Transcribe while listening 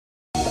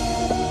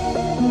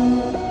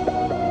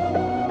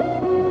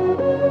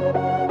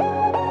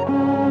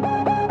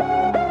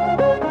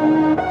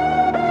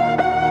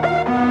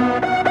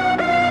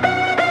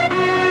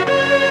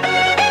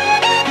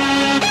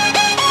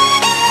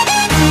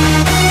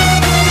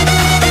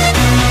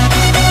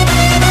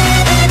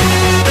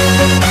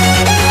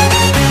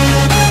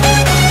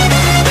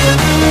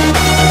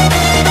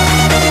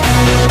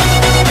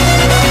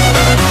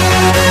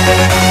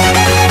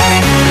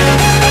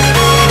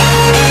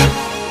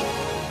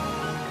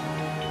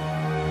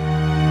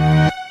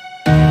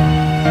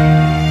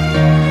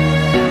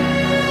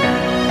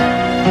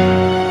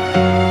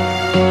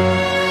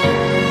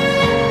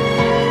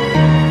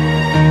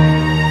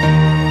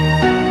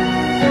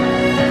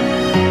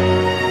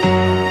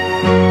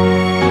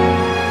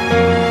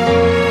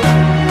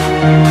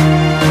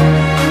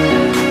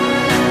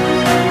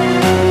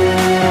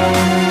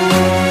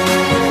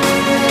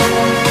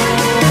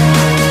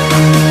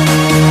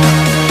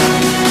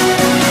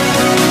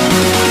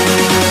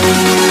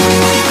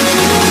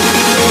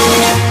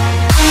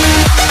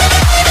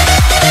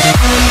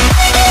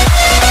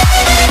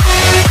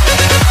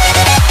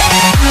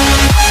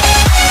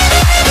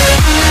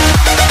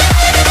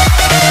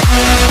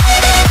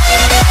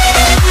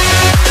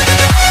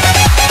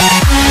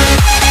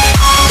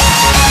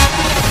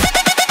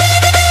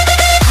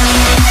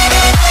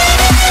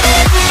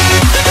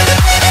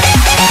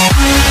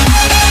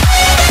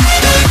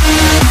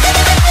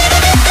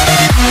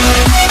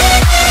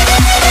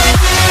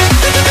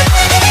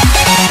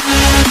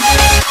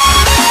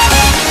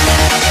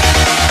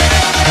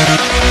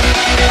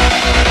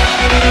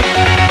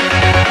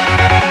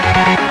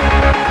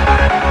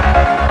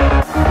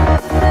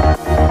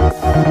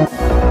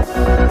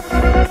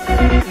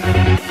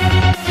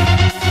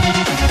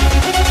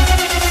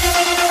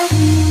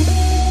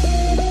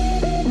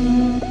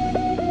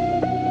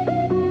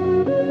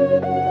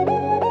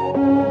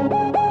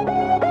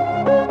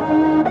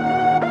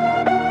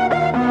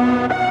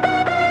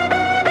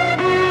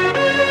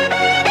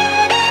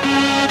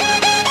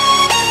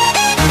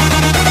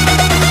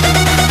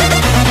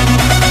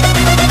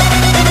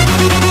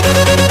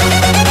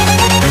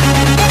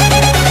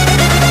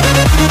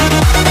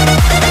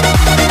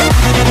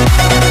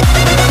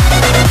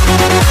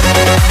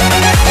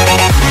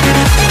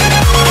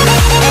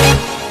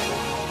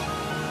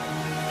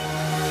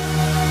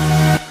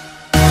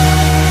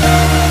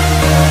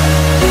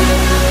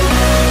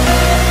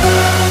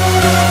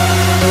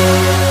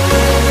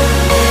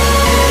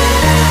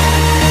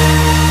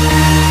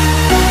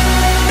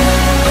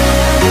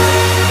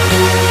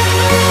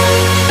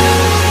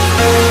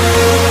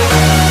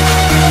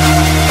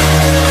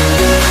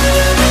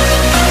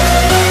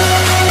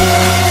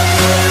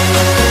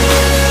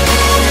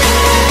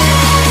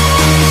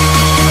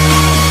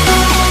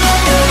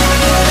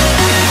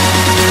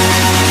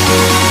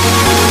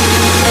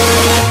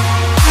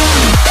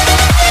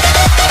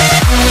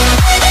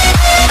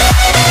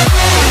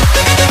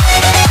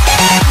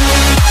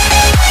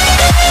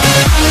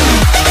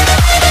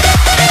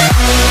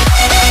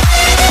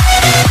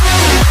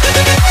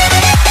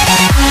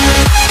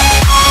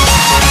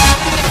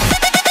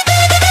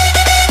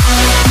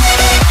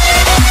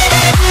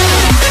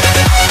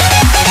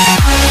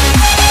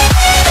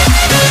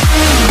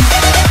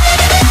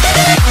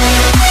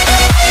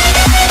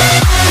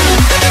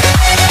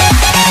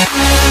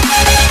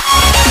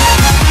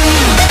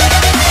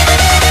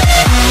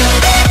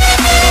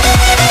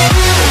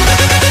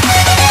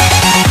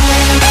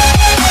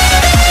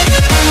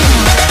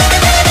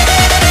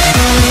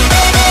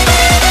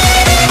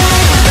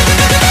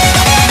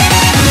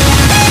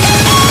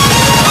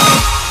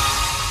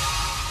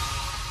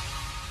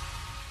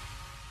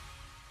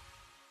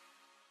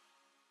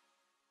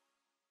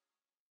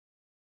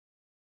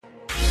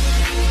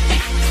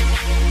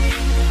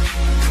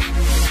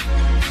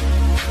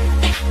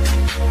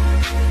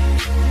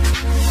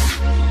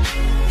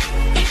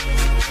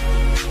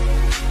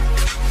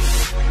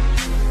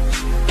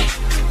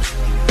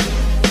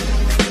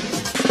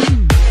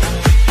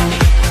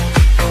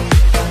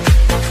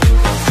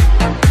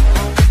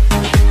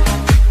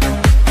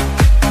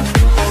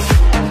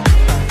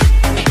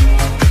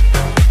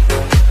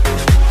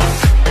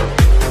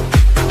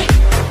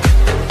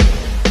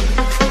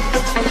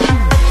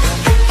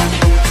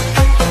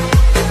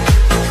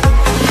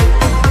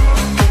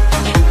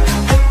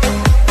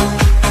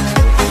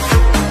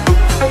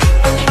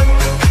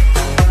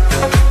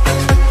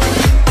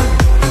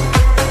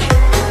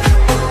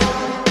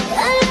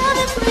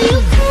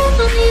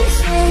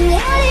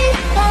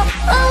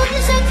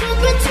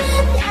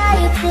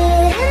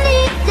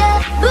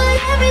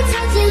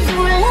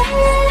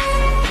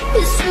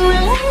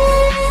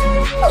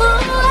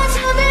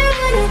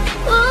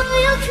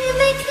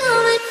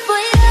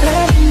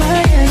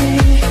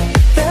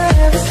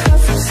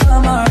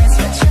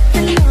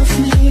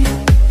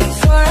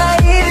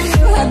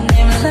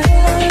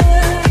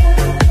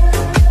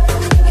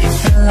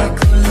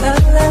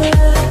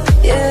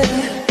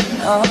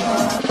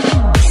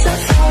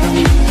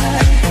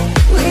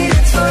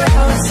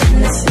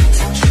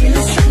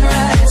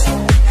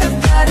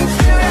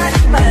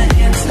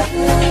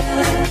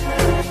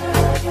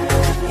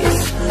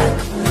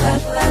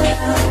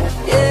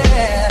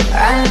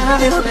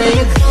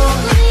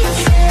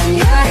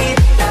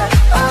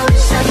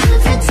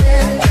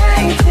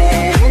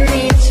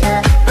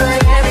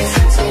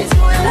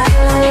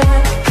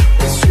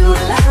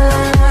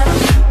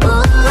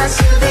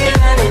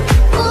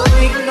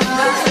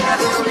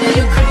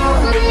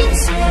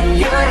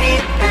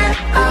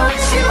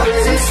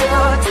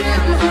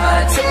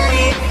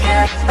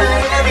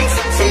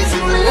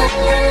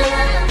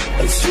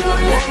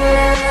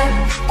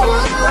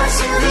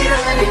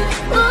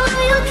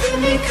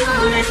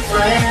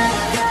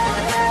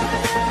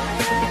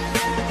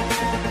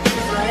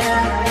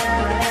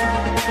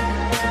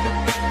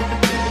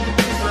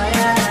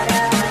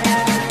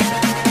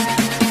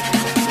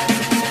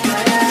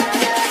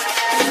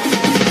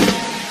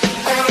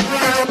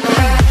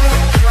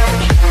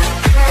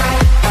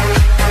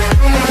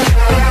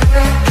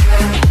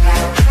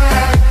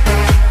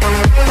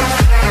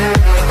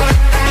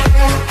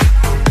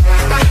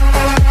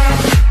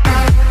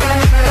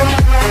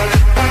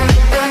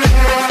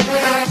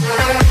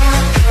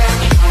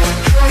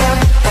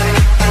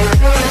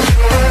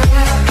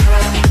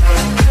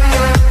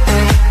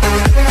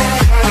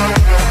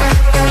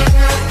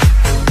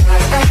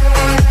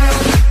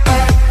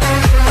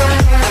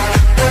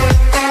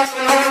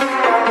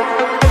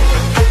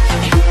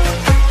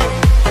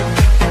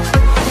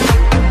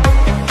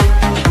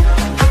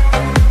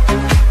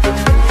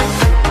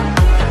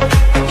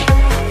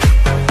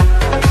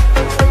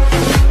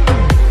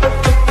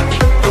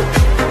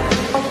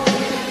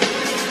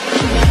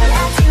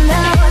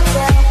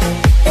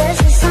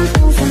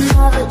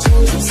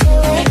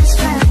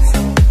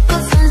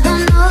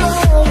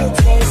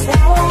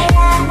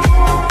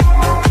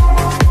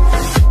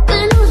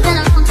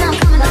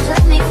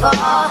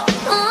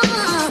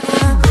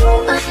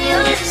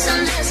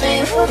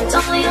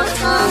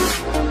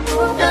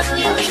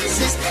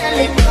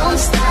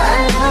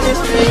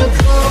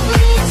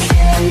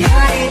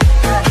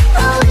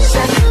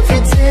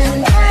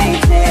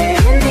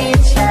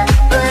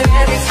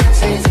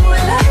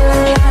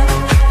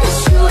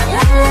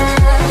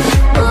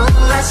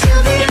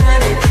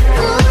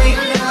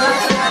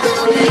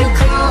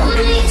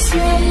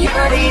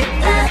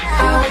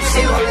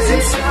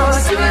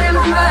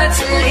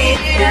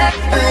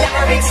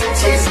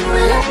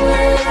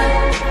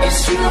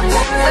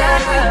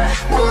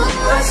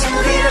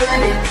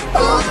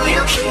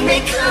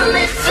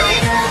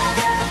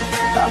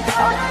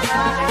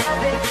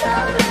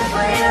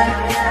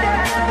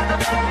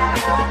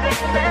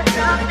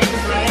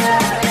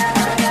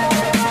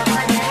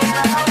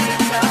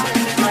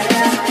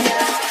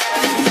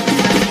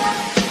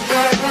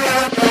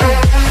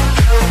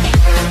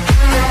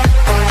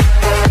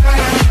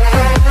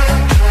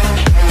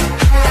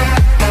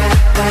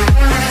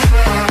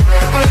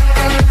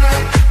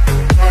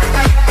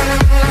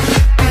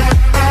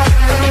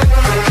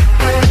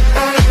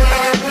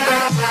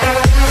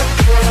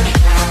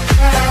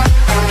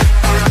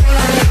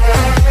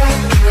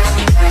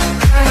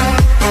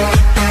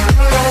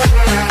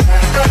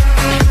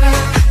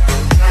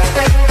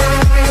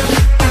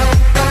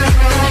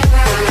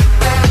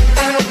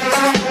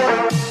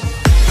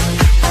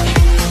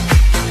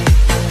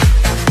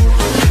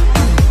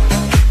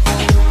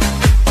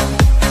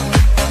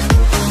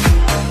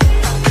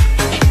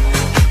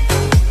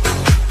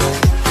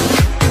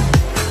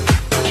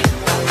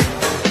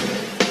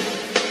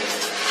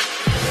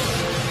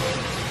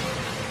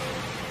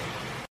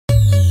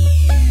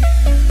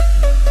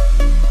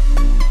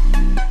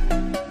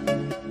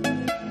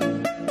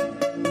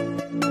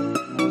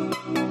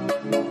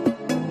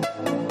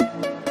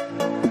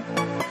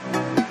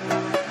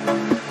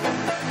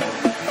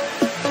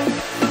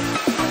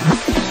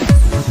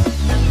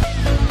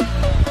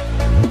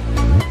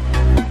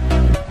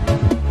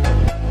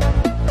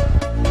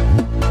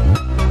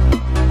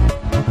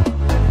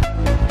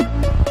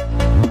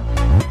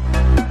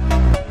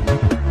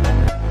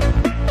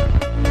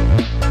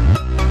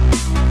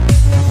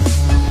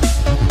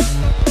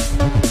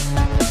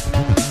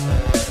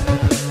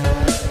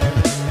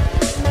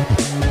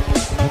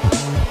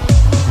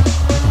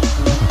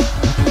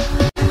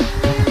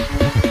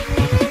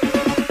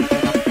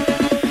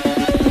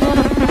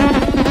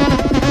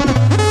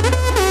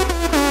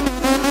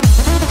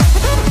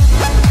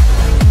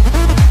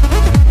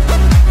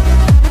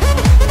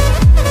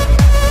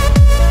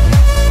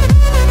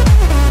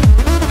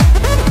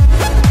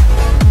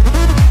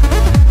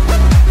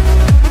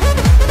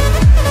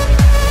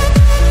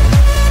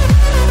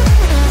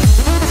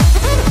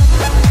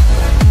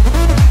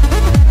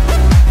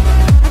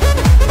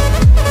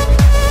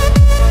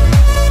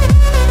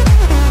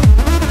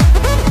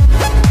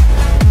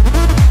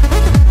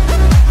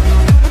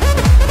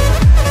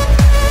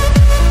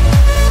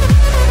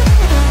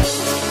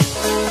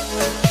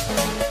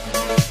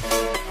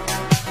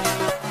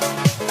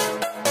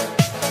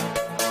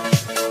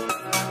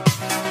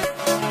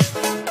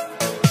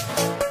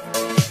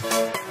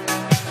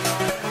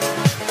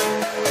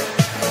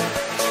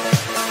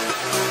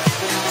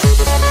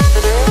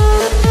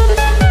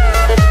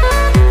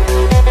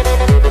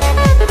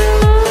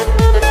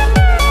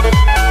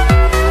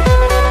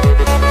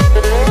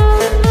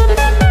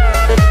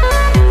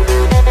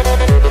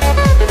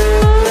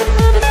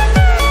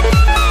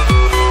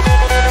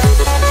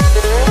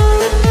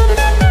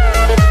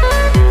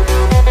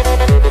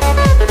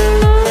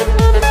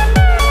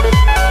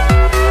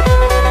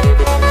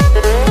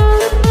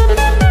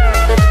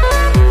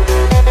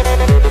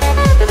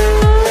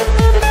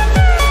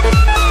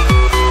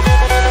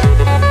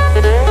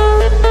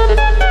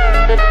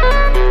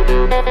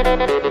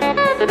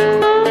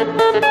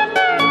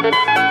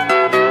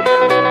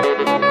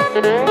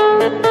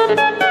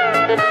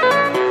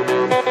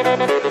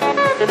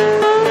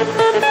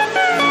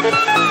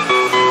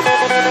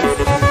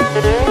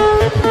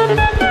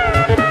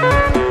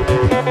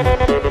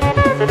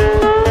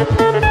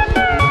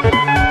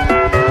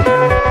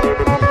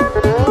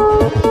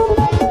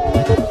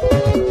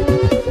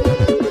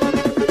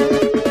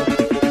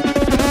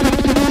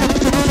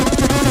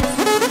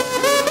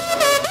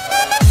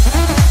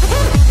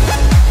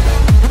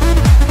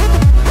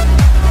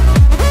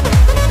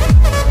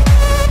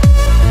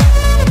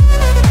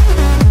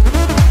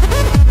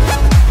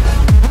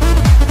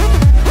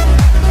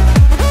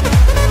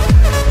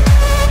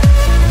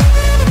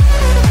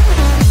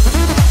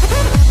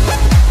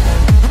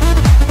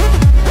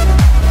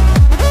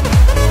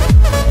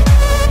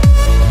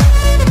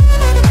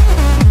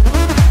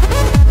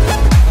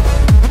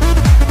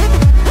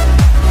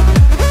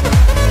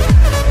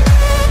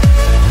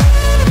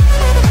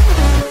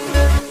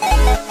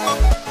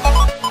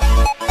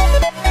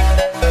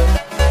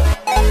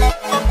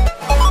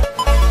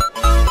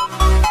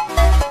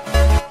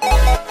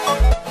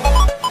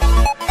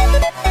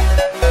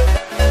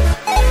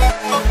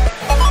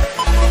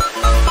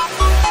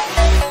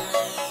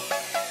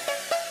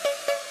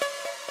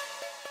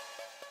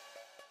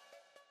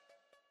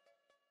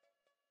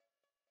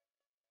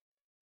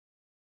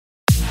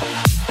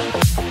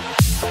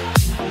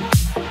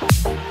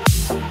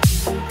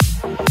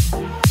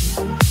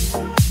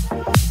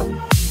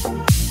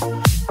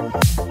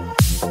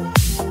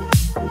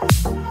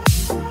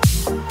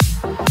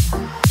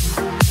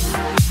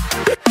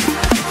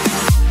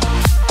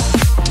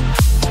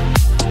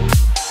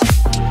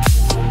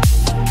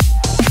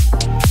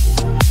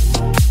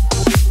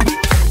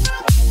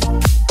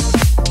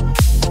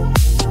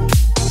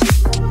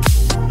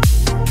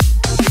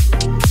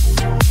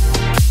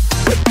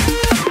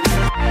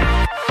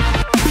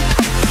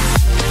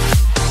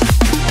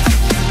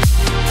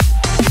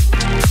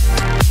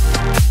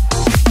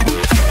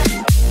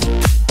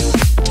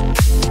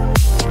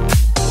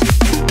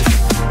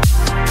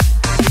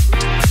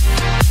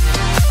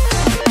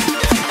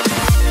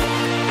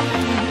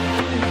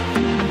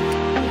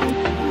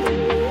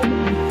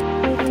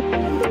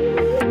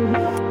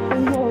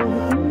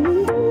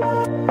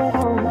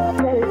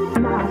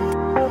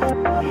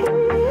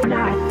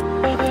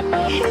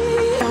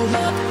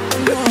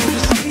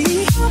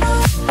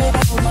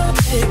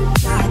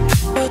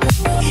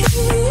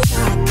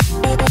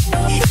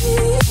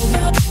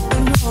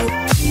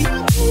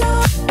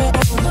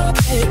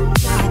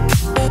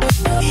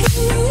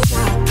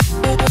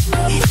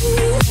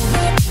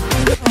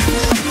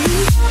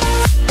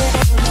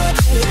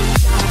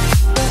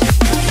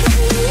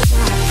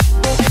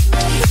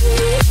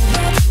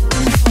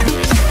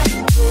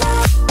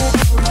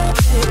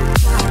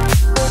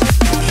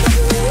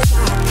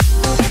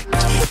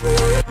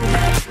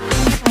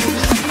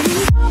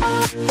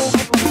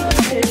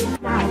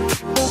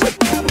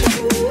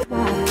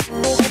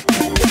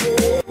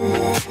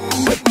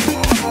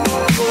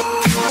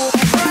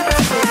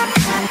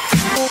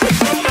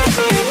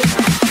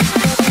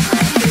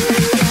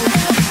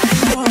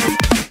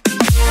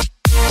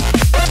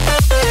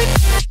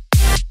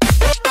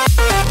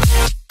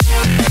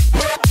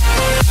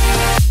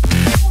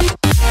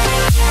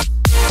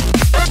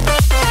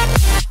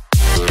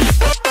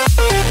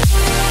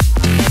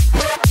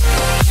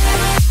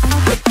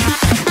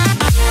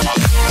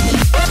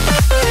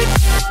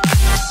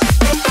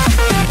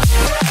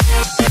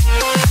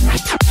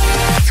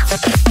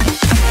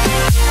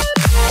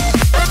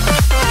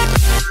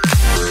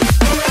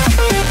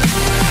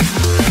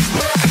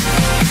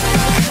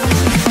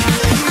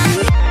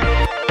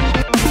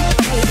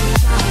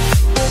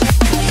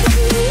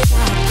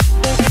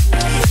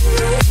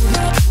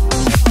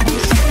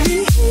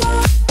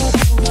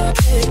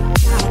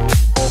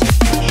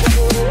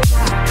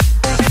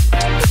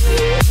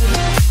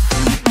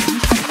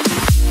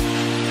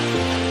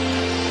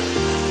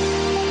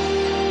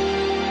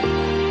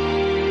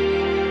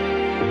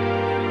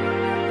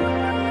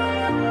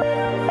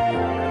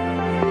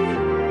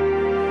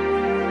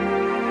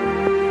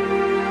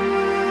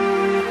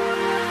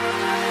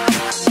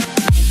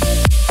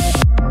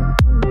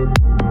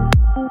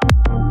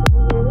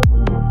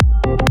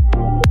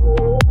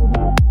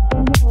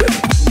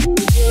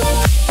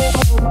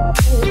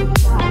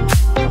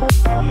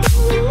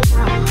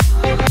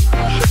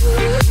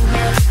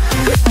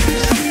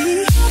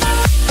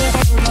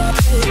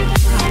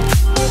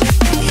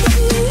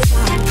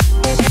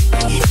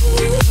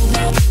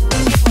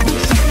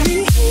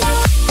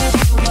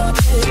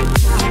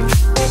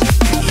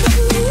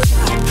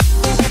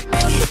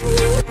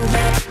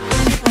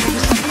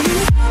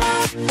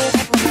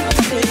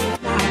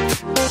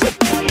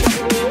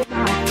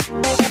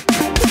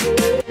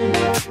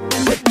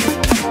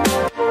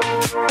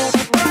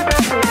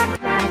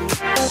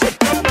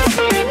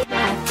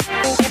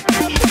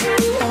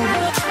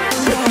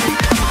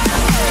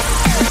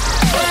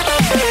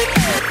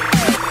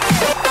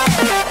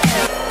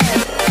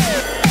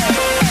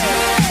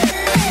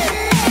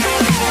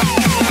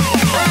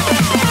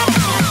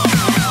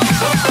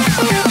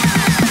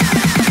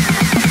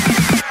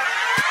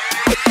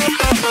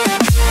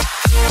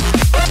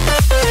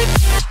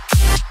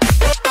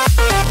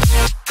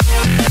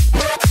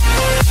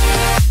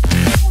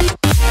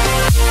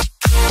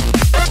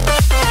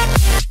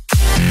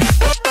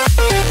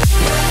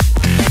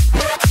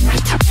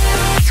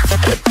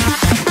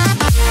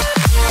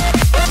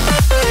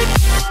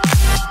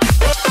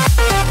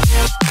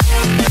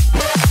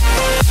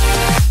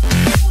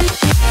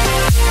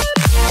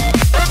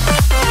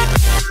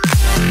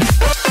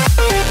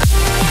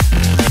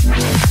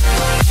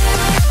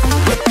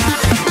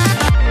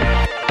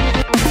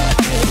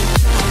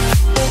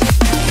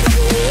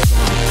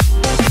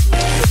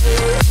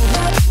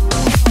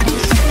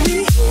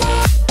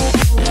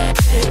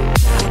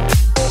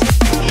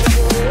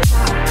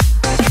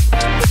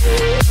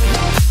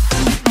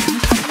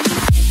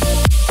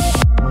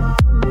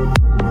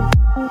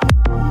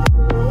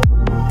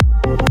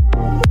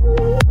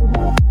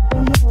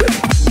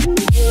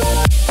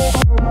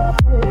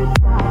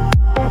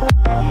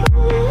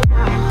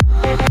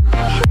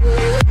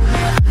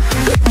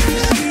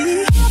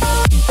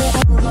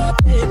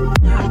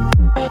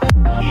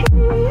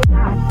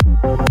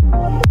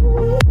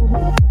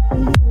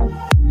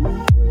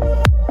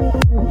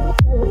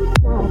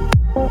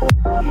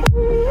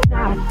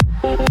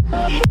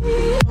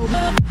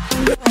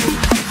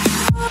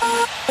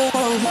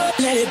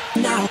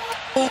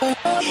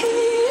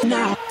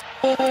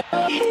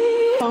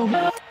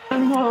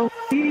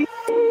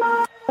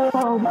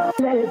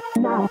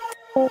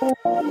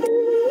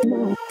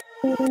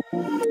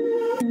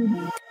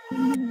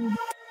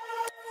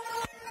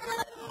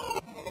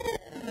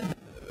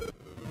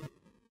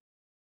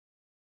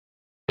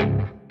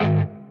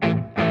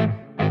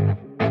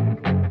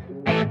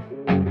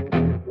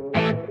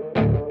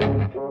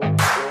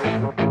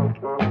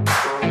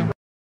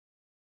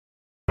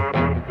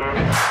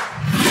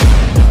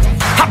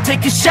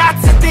Taking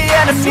shots at the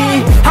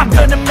enemy, I'm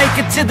gonna make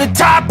it to the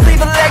top,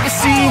 leave a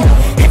legacy.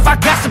 If I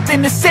got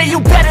something to say, you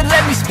better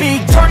let me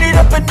speak. Turn it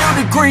up a new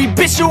degree,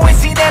 bitch, you ain't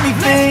seen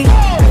anything.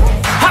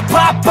 I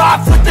pop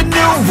off with the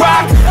new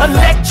rock,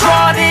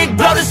 electronic,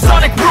 blow the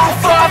sonic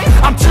roof up.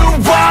 I'm too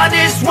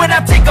honest when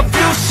I take a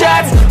few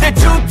shots. They're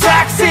too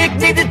toxic,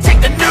 need to take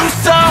the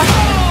noose off.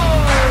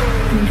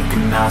 You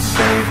cannot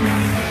save me,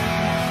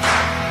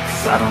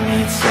 'cause I don't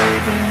need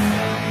saving.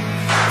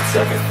 It's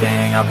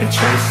everything I've been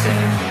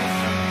chasing,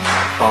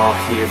 all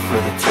here for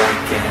the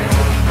taking.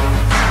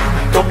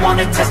 Don't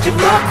wanna test your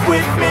luck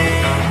with me,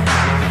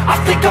 I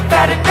think I've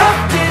had enough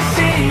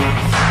disease.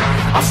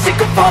 I'm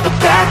sick of all the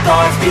bad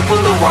thoughts, people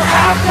who are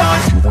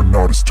half-nots. You are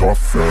not as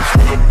tough as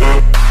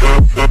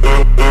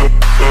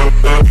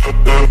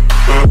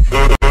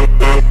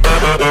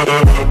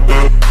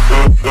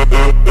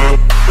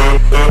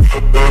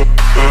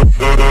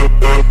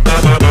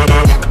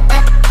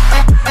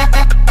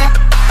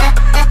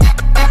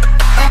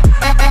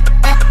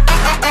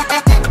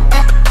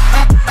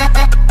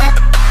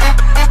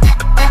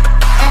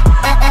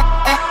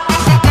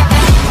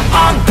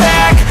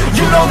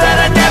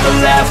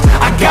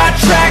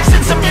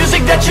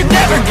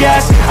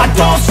I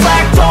don't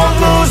slack, don't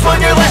lose,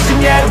 learn your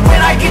lesson yet.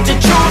 When I get to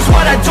choose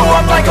what I do,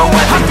 I'm like a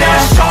weapon. I'm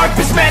not sharp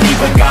as many,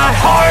 but got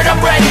heart,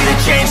 I'm ready to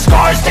change.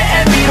 Scars to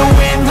envy, to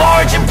win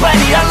large and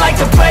plenty. I like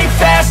to play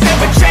fast,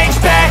 never change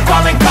back.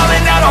 Calling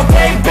out, I'll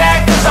pay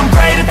back, 'cause I'm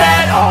great at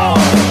that. Oh,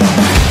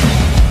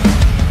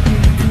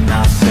 you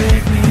cannot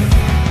save me,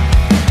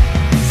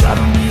 'cause I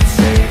don't need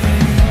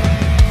saving.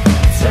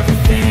 It's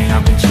everything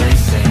I've been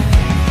chasing,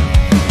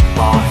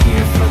 all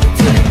here for the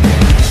taking.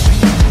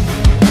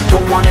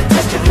 Don't wanna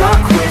test your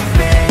luck with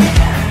me,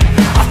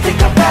 I think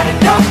I've had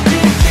enough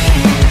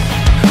disease.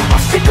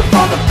 I'm sick of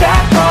all the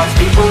bad thoughts,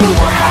 people who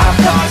are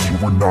half-nots. You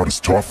are not as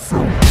tough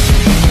though.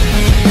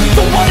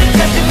 Don't wanna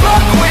test your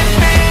luck with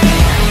me,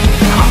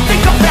 I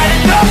think I've had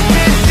enough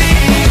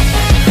disease.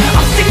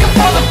 I'm sick of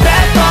all the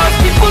bad thoughts,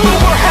 people who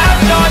are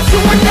half-nots. You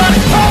are not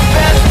as tough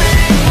as me.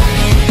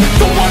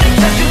 Don't wanna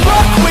test your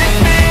luck with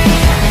me,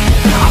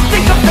 I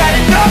think I've had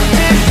enough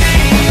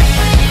disease.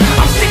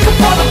 I'm sick of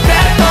all the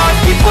bad thoughts,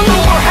 people who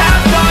are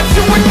half-nots.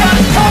 You are not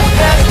as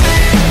tough as me.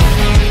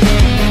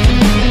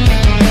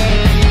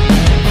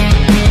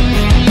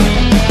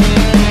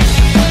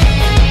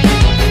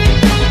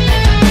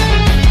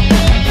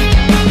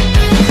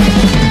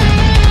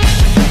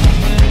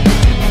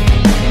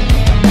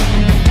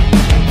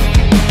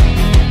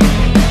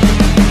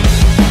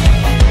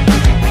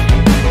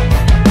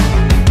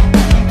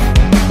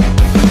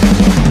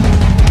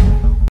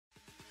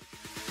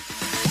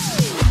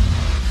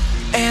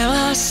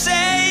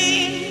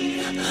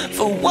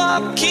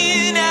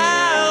 Walking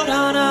out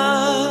on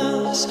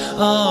us,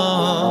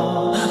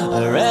 oh,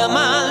 or am I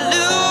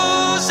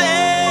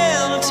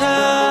losing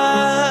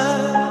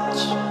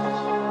touch?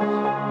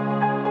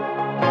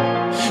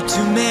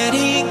 Too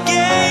many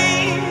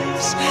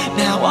games,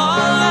 now all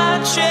our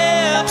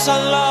chips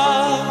are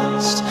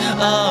lost.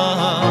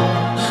 Oh,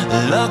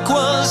 luck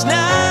was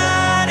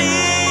not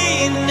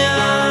enough.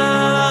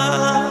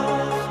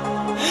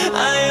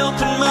 I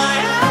opened my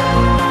eyes.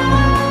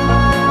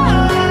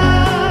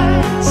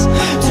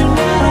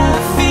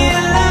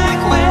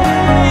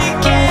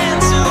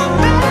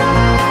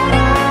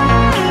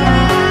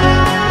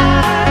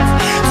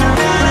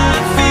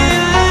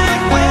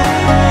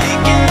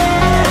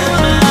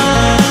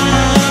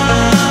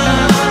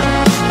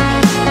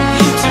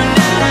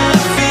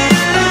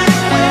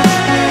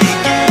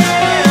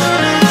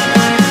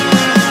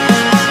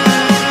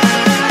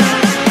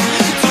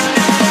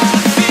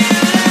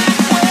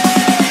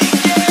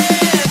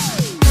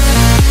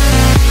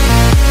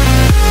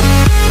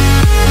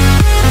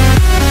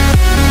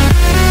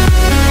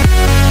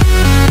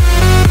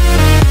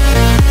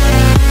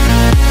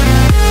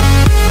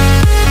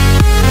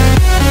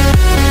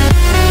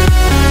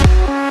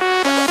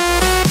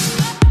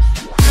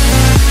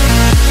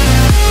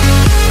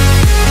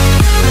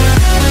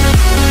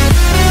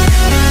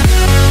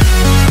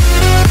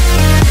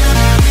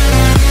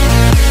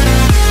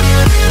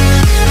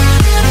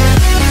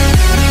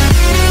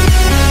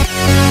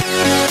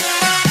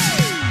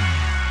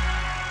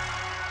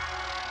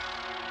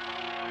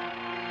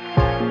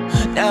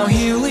 Now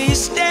here we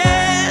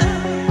stand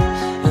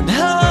and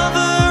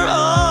hover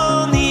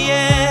on the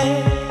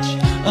edge.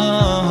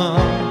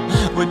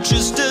 We're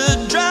just a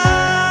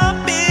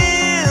drop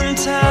in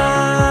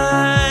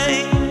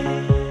time.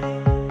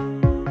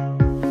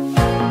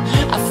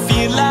 I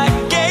feel like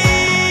I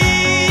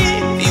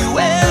gave you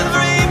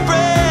every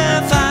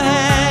breath I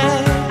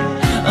had.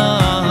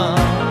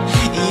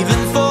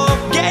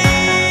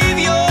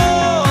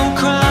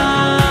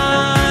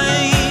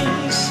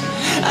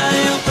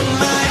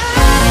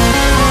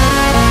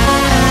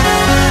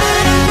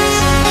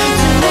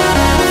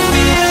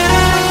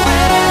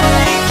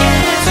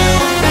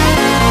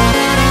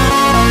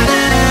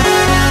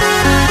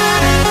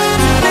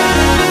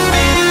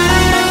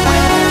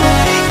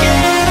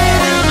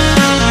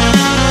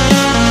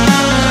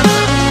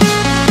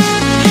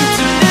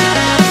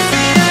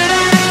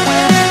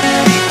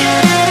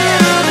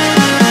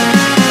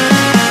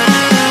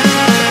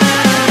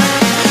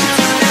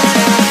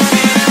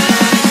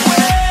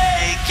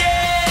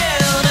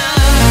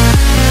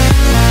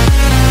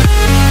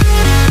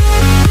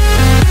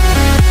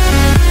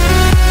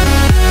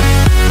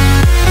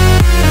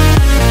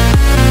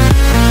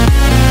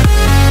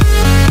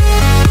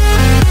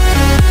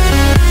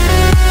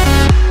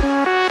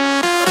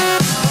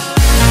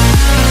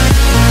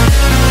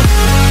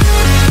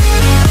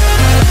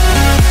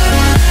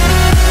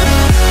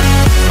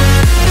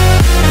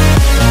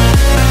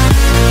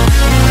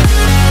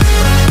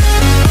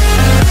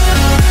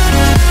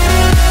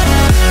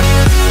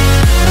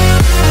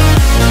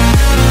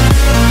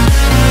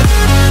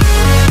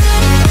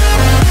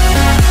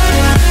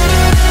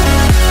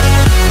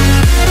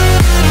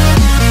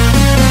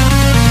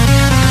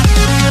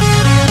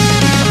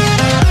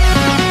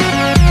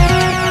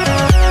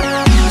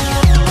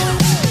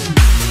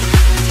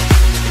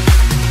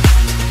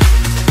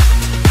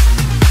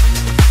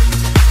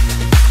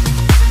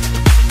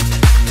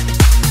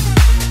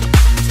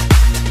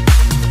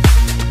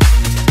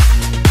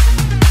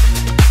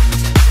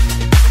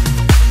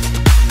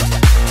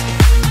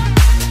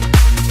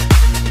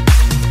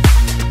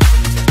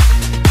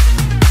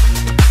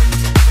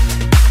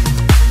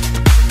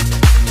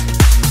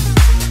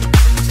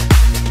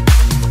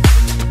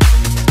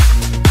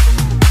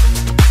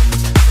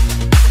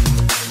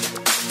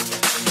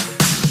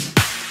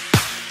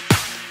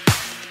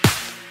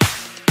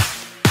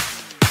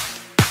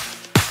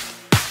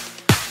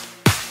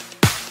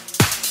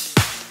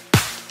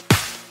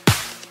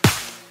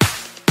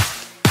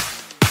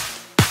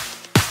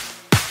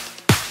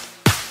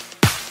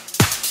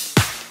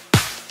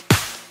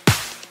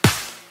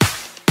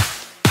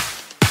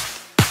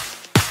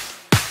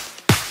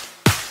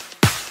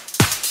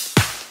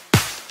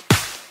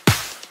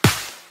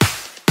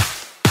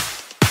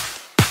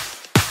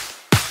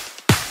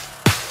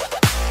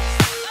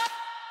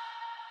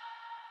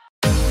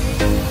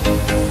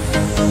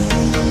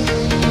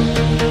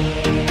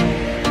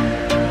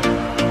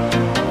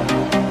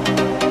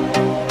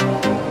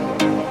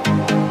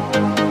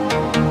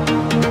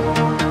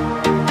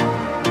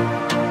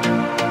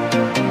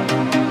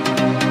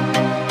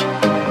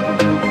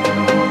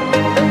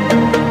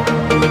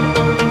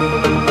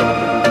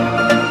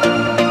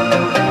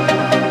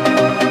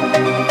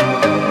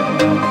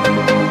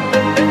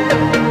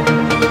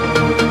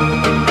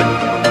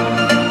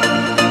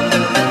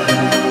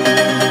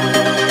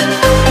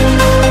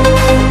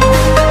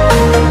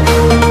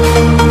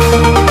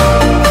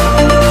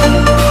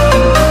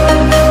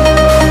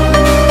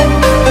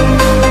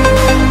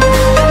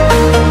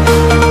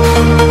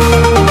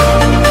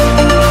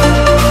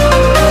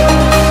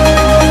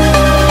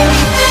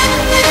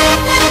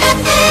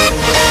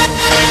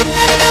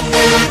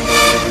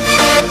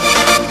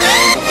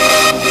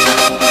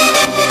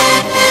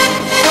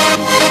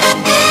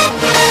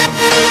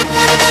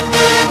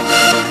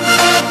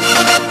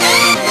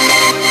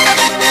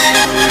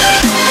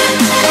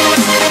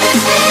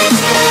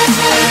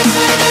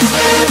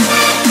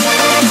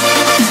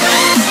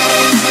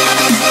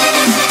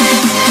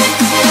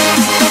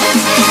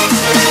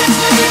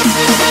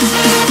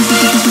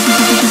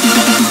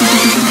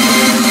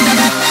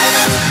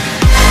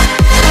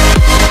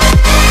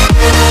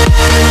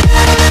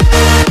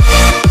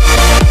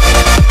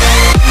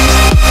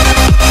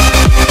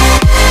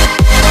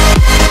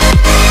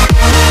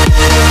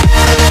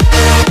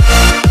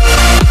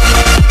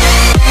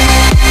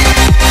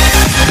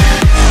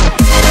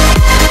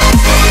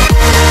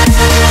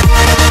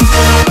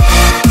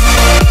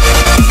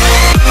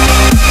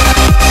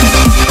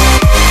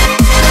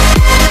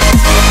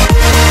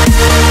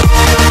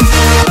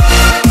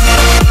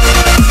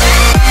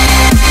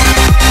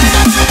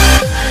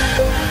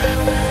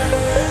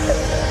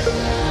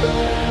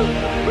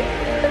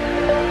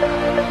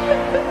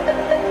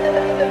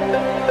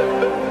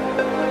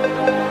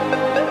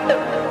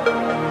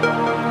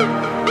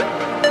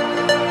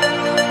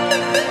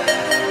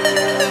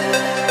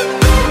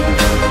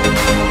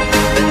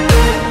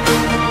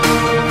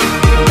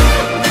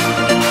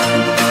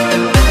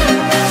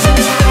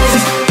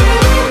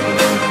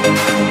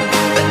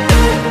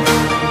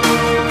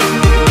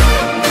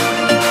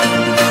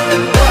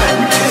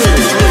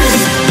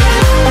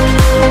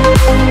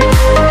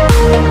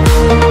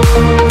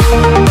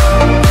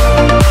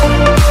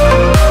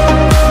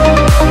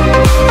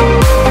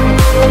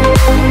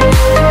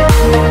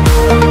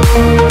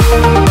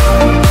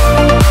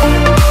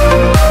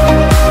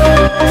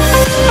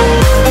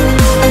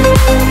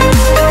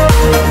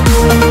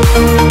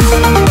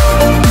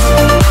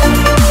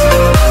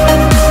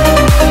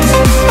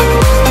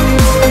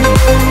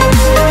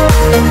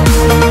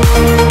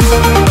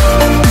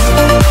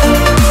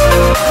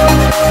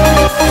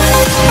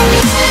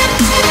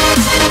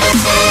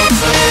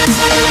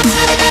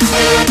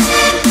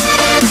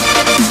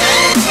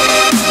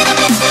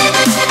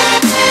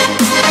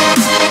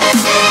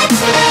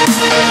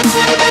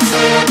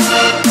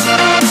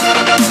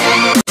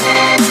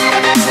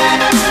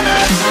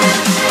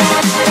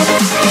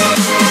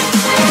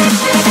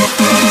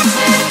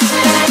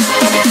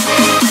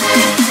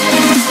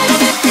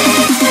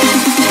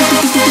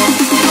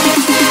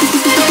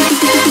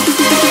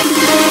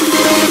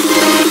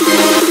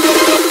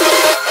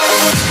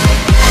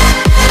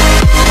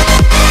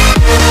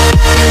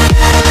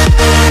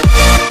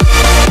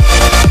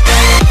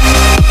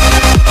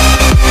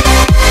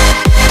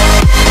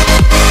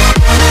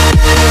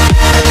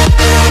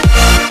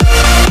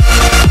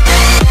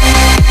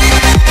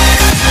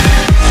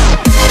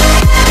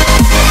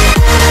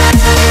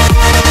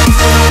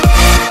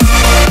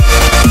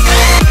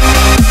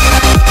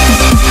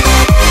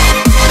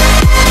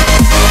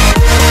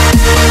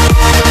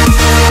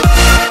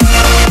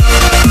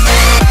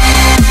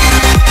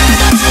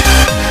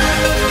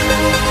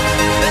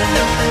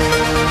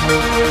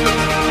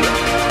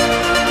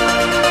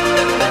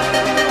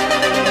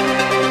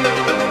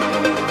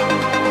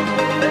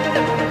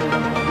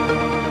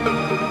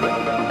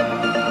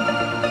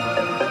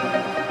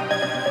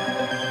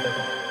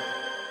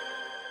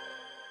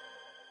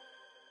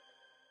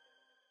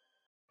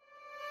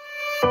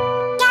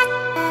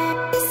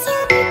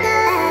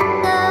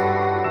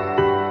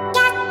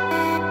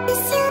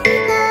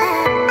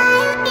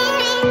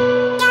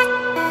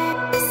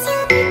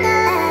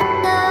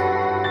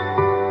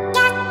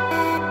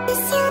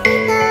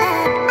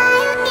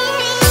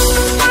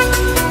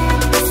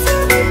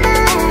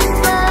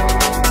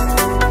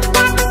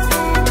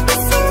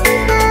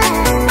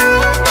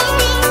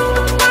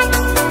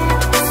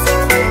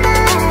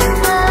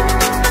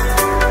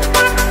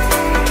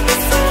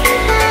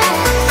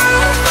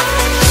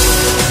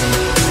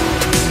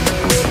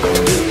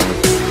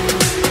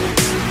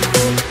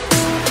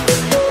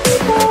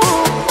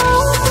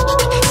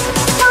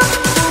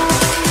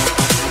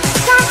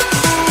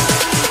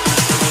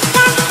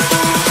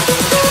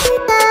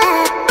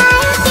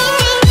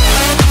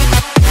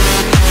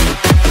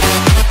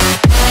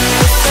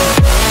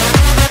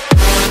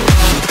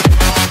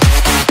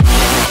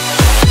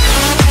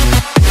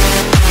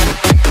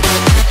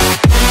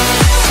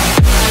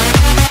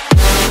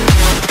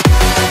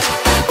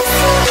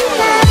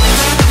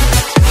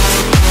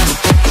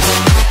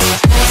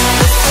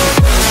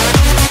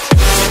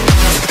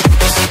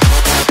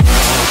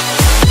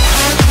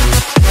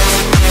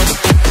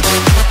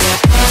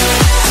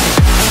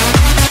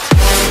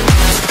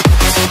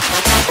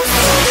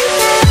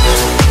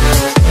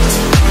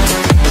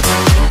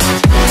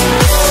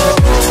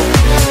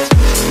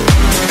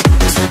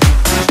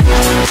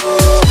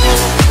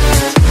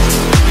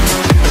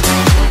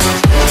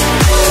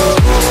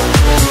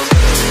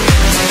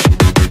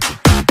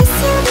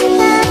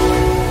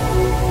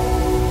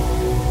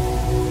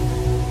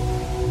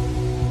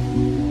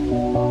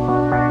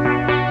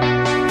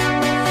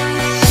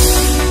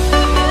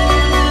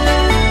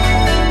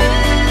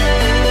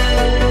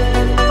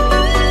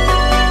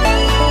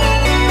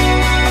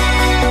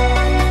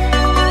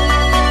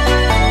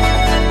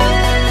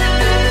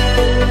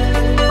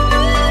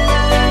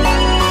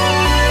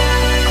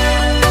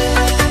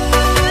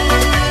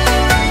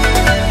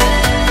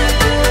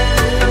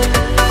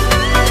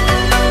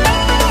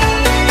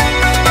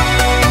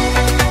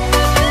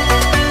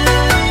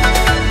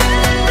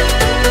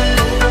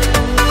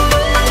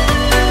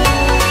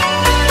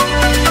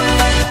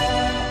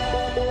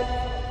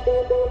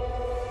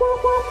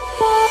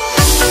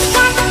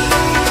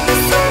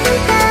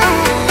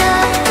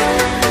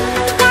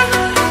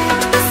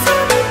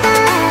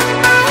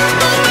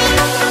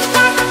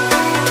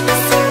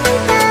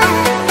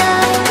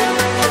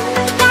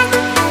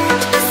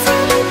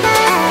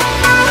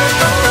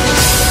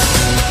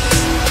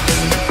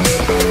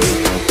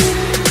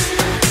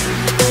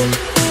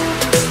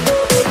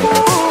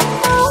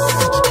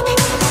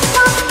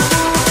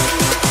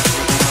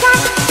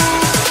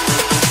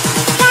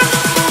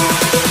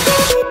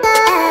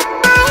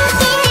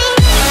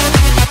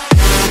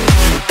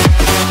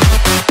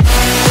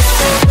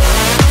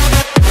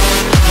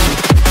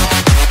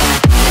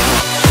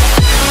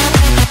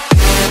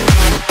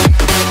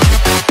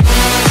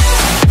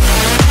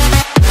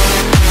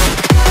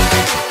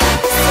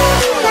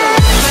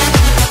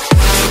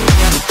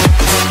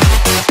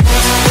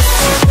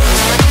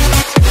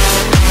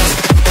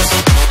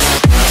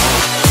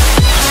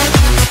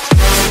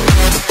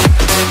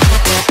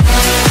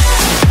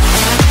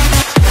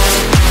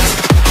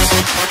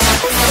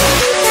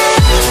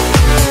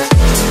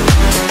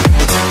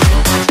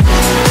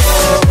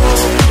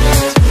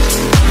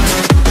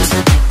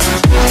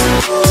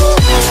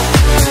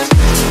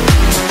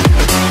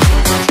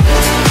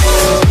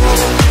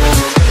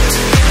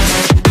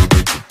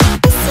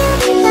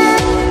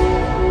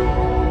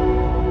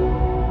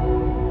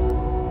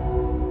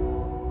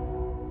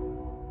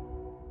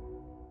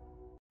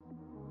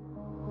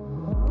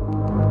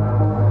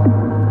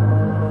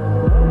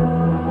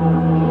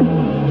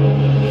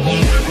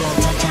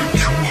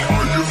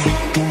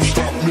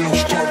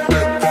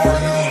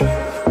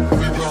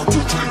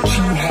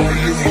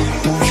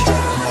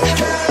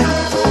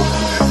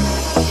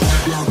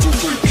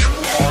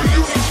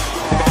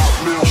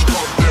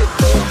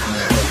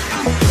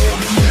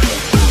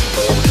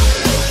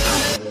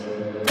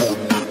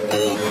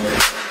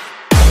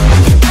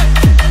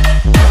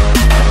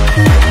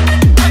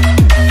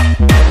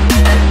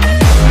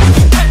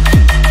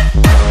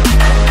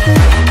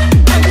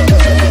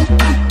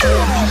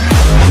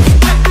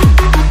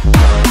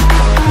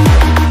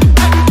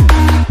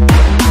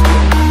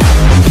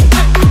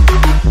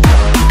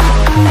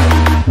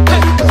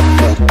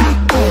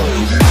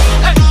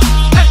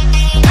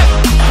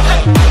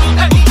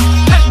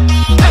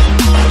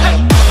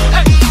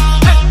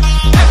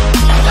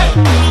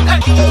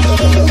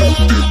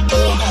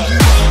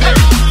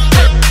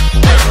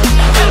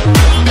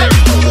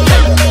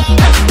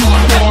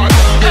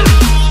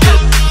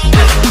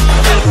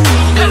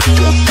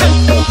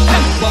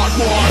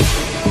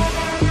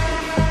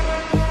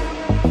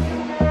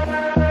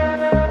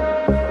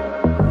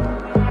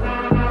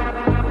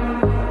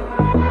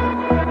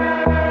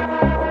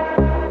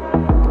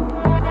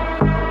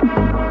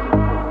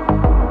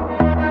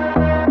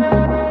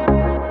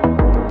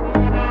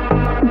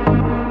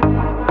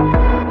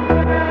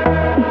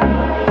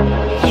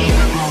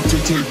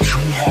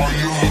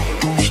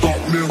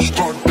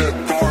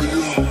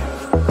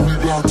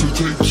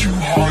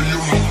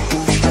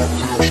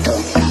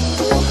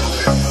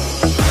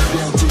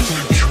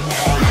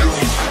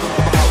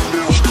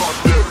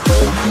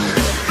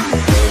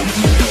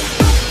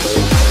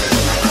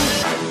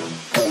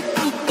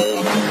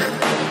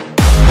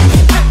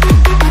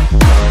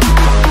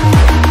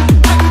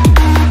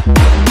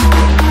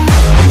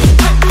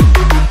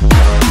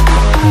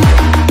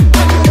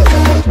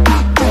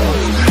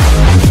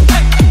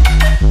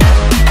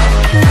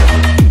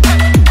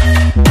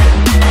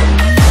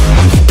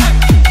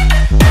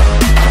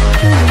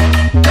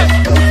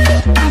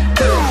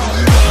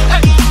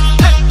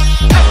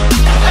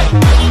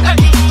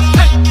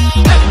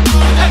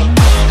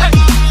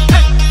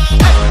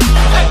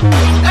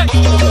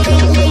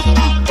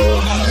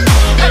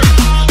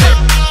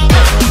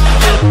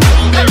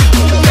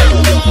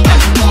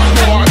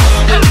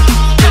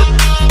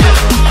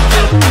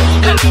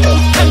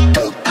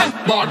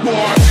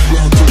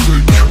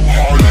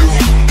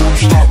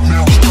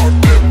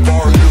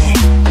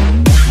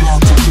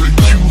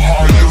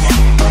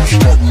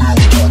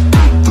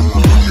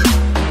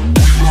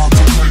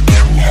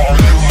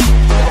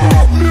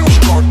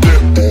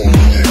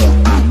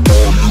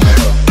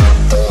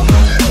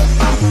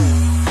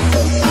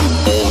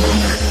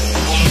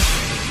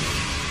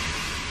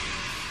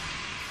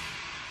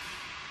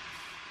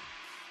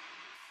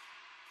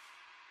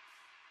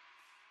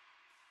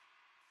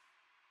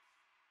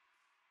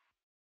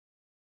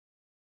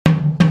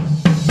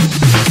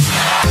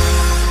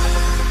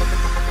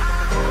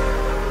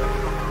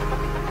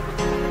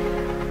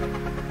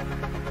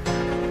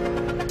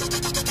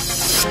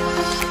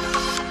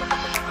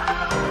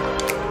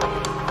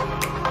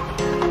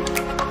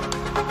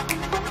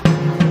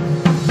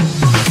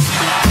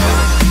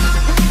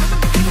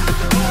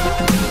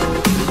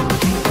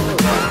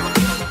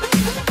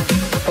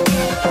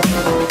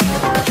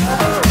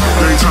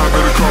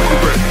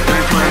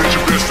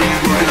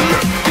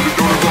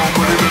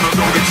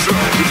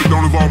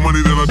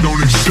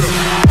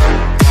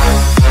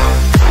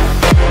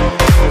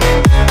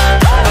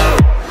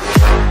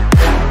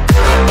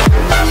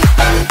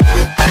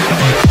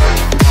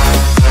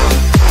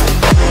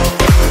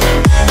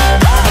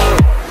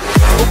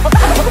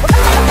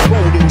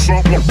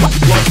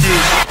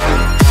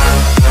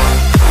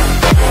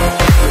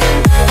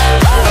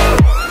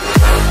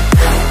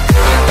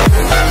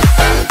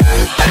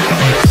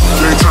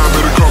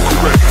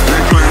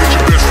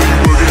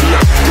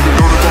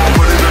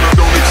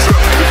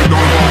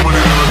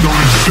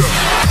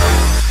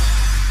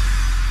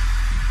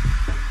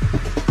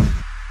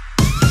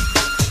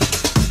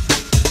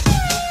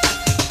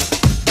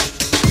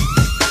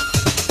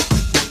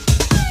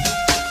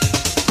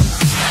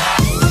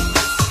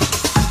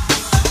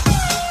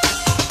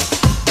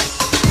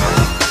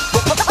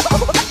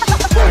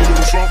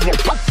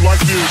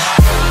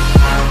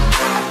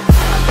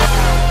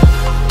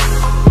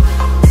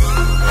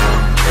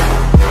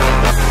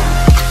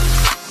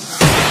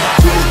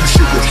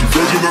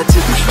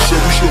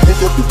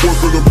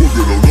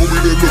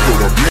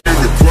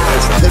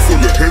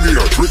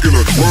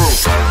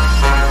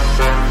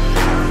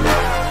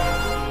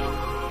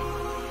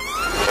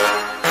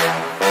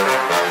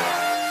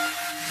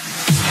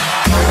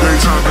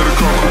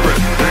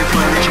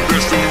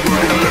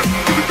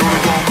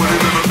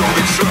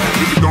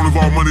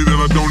 money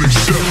that I don't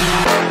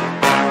accept.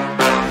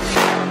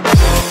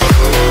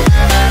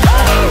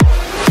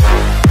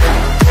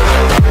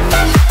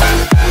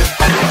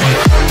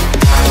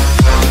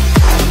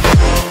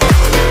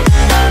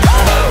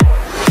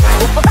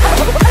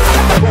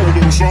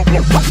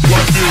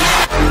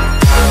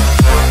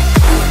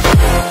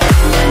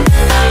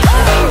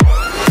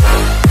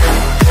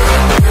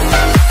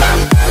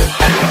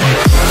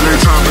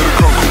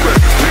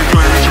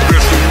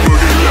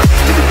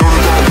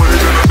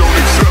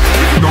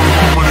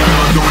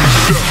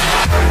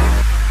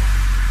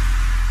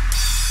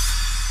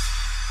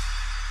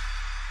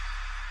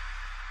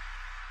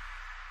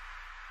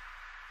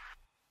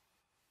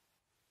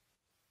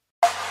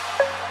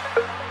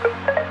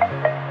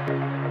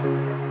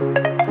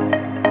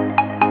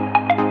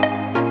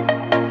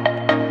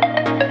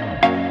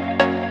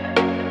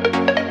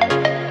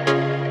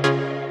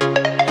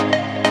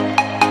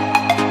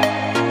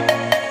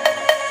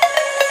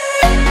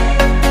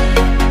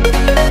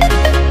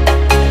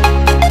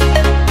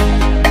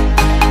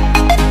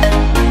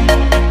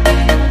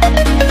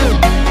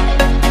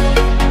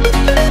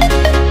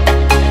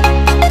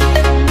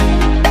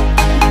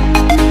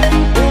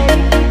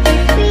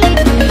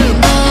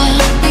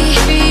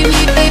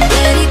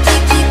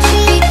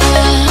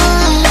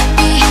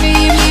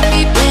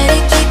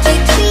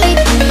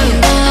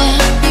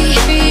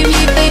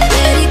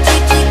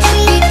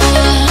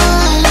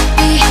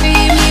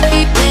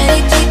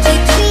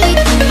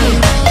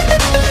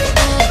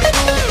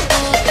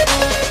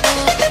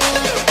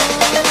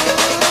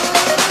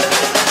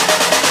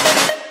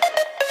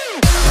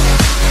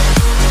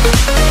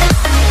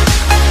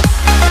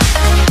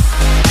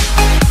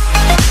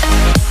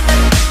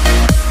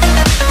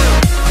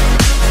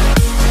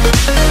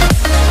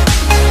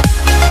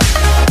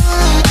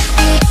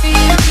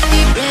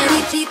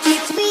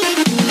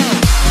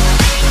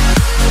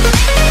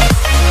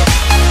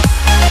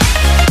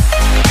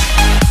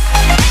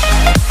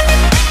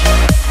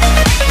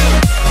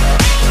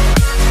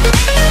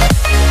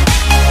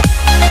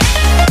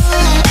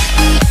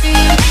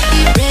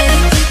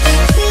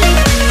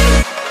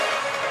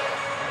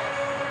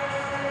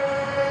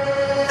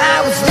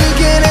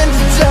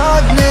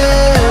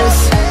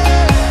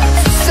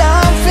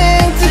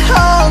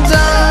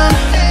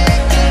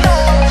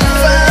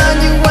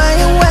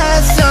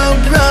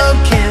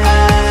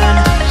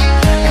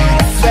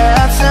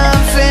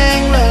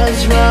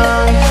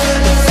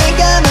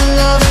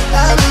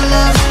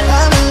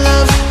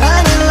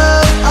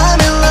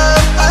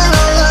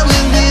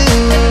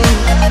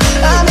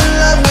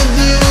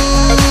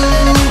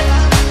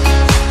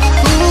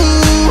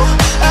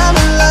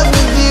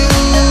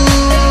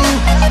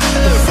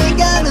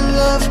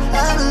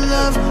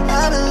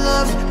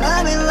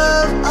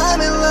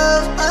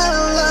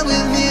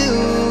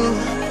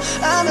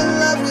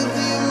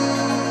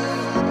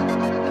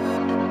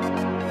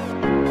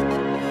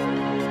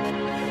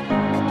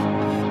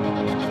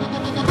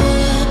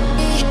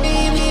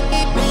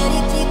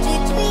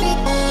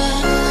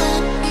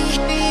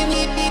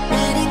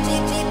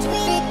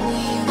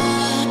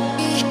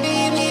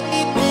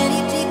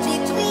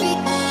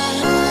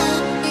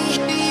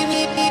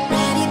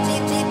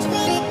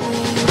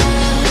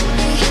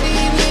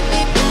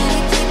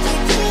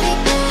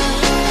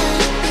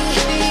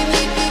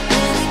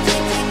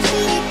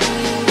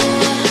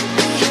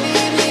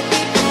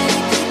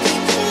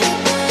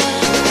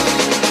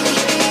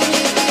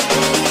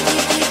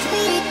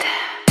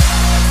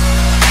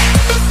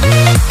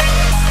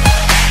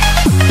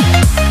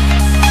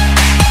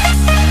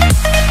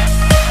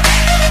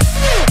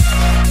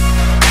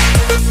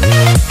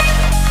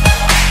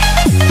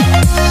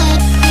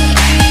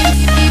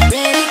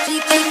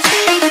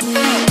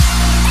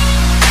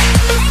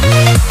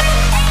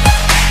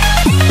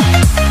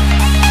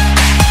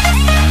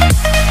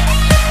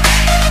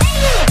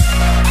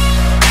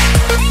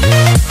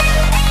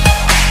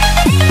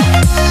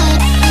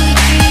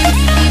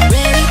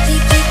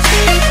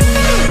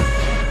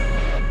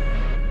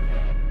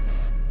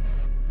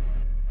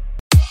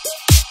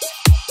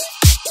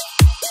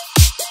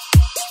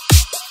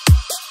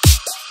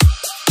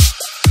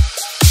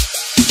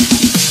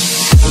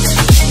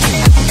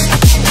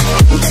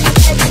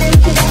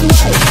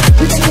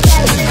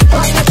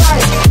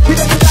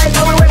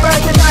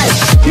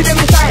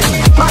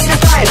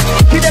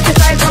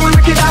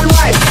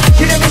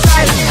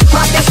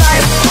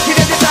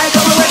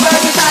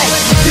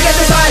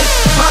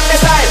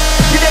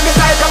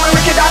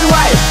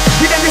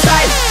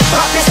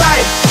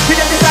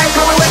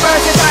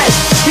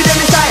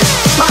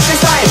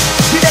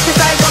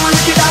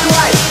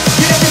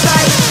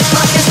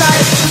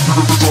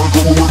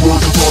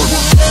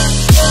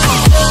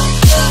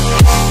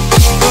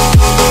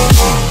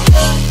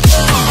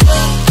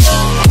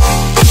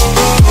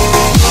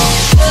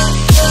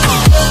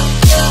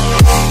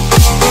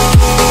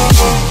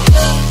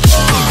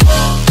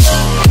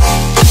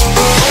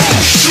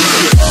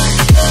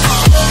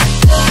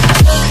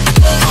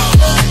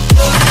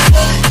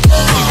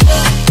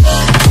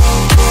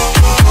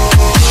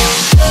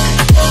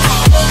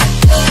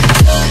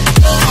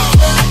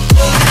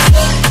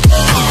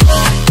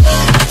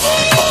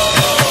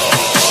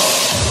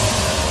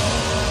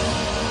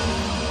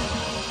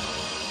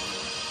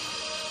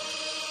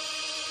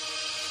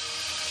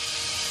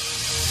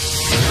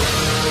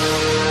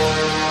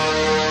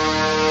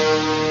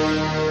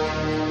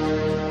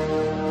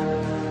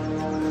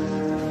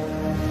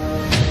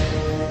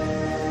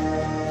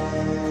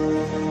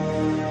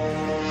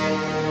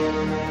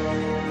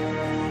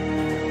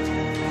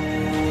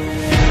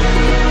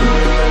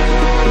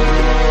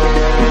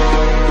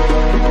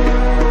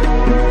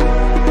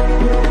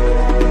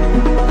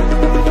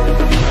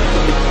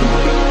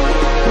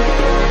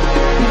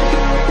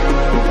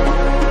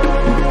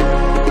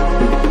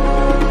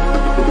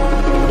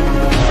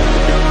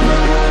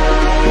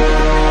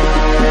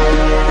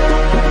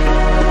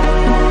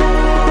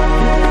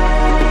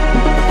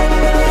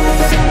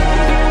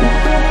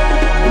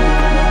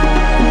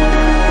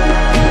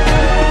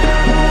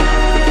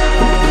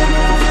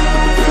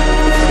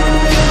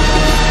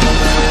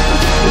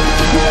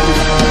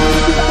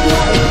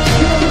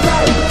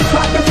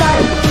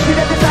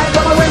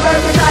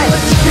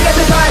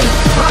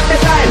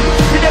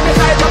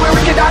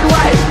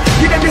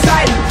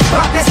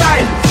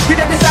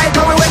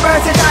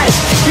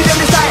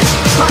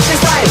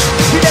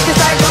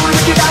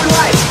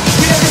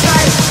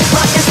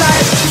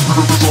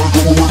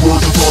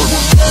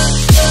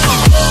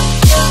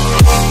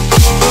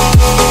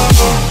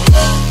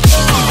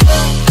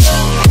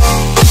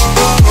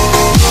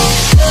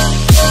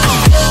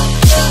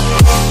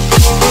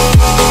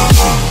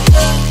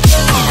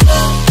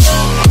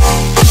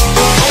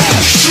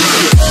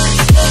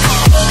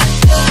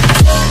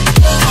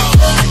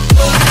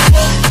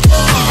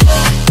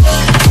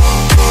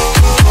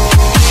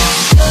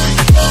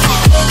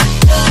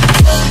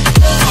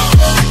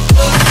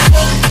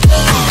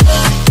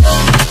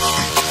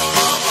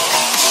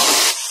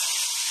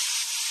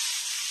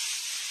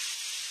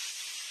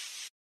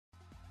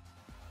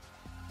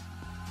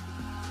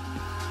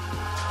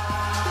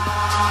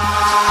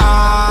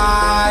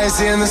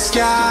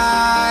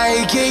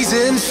 sky,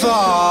 gazing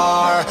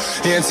far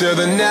into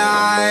the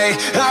night.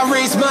 I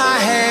raise my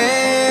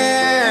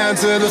hand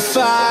to the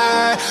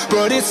fire,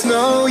 but it's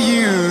no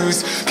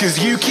use, 'cause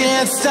you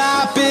can't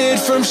stop it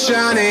from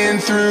shining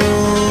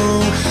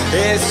through.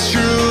 It's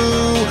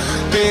true,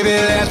 baby,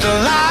 let the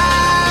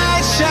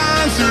light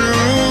shine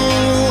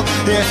through.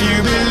 If you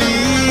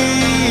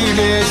believe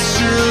it's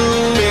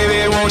true, baby,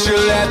 won't you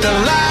let the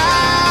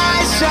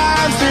light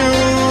shine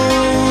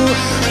through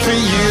for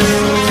you,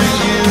 for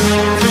you,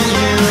 for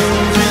you,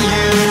 for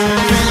you,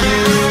 for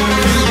you, for you,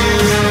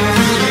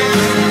 for you,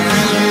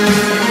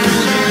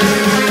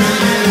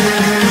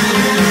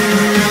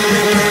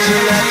 won't you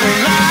let the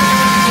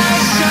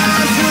light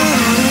shine through.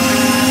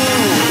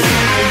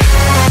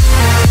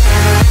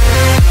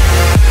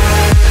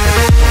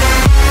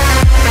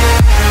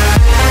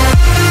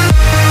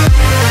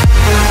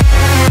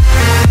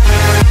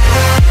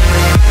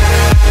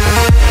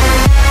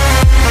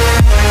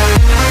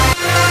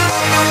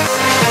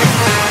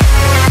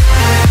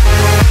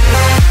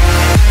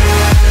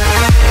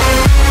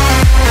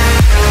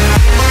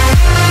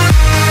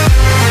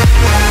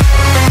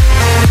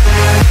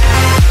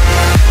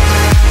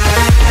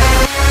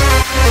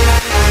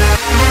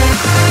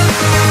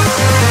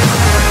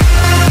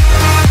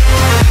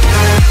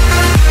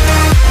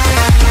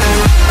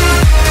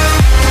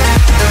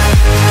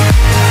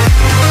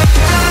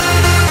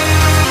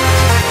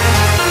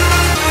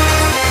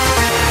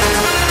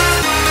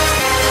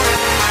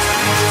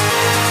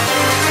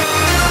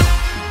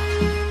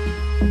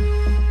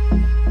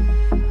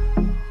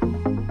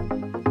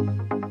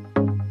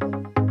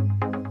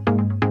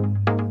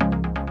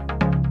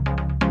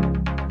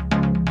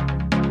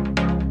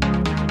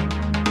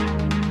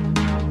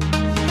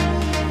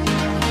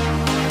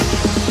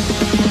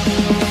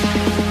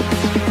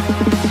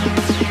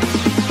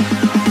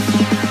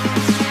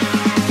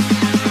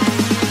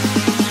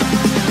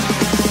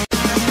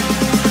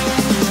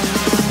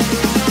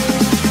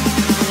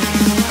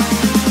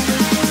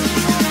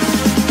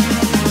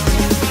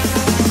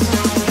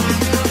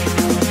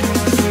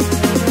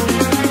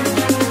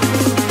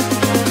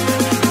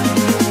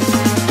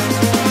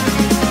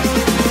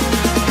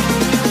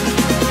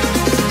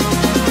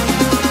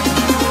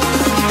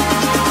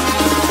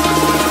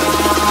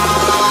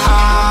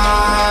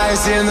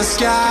 In the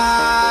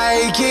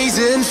sky,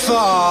 gazing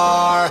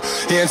far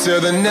into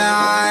the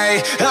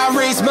night. I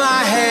raise my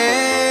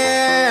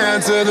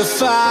hand to the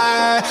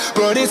fire,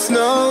 but it's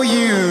no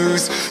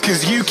use,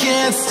 'cause you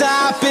can't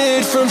stop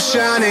it from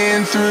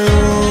shining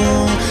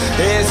through.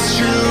 It's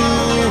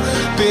true,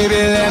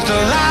 baby, let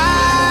the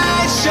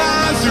light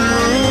shine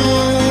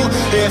through.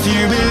 If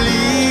you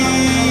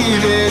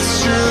believe it's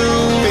true,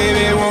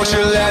 baby, won't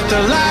you let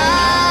the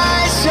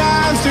light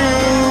shine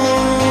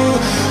through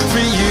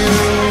for you.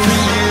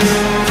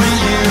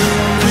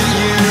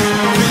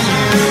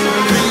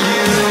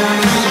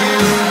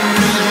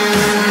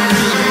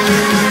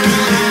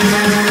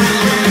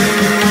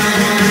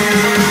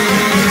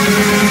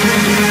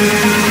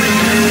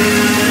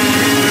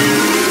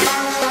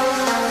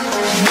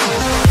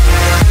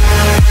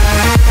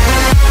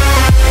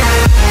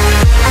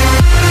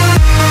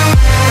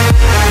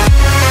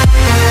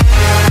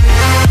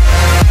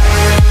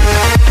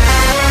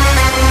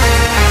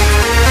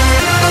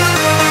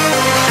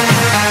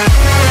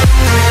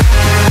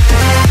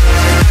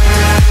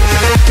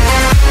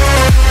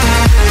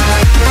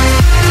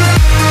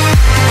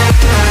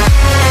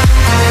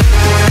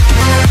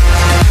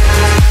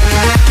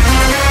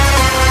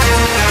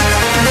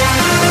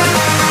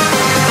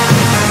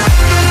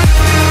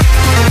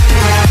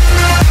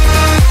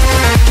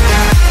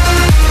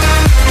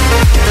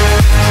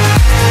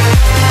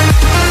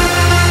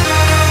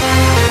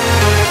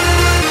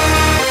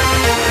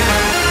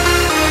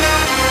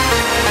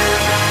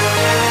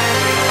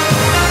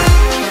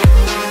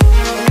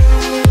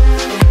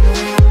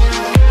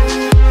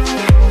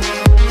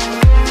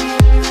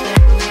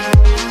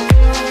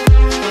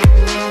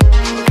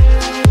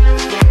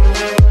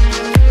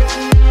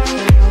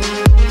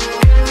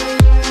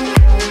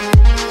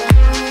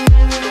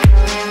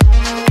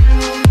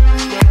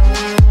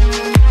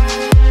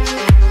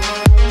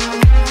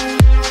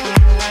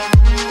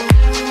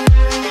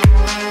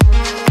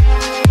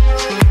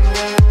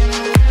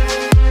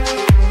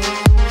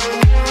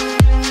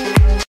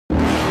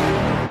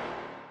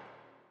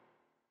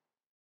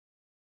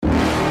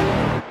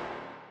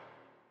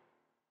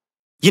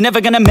 You're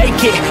never gonna make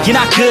it, you're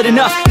not good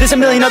enough. There's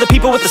a million other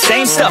people with the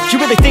same stuff. You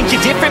really think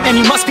you're different? Man,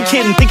 you must be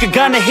kidding. Think you're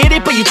gonna hit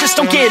it, but you just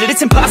don't get it.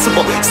 It's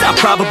impossible, it's not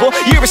probable,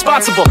 you're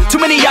irresponsible. Too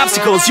many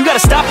obstacles, you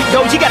gotta stop it, yo.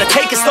 You gotta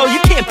take it slow,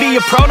 you can't be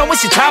a pro, don't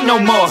waste your time no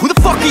more. Who the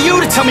fuck are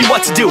you to tell me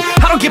what to do?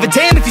 I don't give a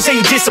damn if you say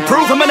you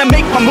disapprove. I'm gonna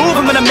make my move,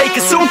 I'm gonna make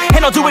it soon.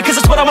 And I'll do it cause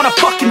it's what I wanna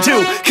fucking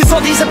do. Cause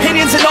all these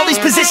opinions and all these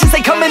positions,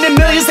 they come in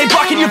millions, they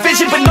blocking your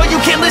vision. But no, you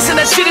can't listen,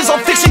 that shit is all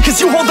fiction. Cause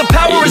you hold the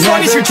power as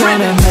long as you're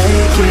dreaming.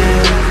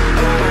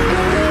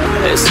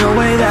 There's no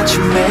way that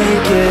you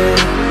make it,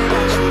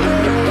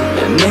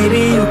 and maybe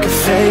you can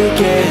fake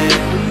it,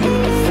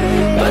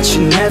 but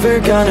you're never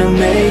gonna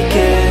make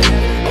it.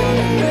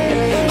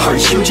 Are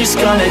you just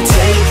gonna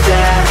take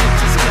that?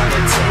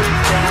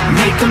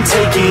 Make them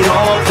take it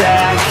all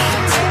back.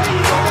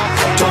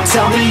 Don't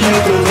tell me you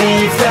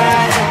believe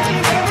that.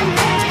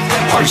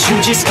 Are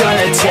you just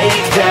gonna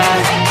take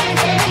that?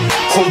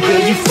 Or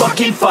will you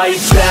fucking fight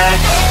back?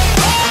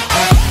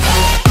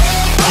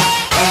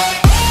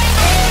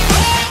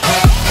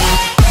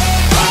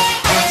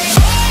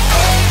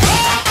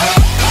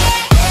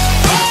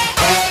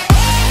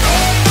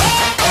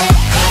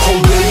 Or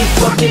will you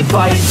fucking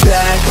fight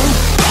back?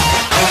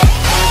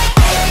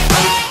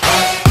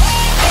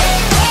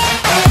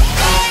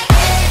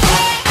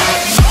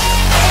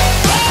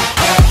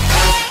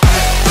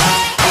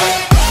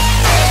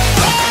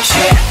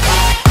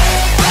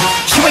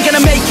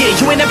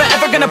 You ain't never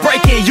ever gonna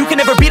break it. You can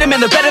never beat them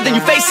and they're better than you,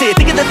 face it.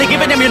 Thinking that they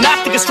give a damn, you're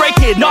not thinking straight,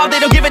 kid. No, they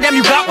don't give a damn,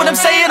 you got what I'm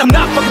saying? I'm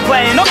not fucking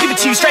playing, I'll give it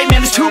to you straight,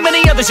 man. There's too many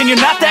others and you're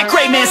not that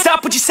great, man.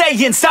 Stop what you're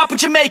saying, stop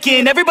what you're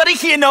making. Everybody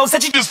here knows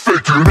that you just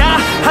faking. Nah,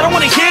 I don't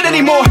wanna hear it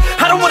anymore,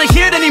 I don't wanna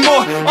hear it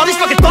anymore. All these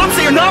fucking thoughts,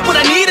 they are not what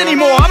I need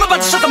anymore. I'm about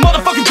to shut the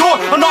motherfucking door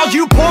on all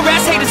you poor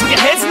ass haters with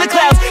your heads in the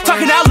clouds,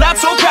 talking out loud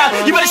so proud.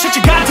 You better shut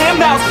your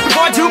goddamn mouth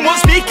before I do more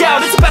speak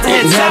out. It's about to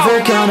head south. You're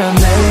never gonna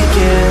make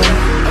it.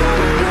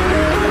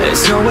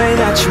 There's no way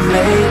that you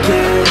make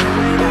it.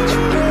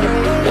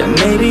 And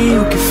maybe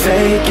you can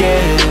fake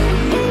it,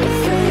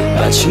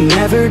 but you're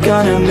never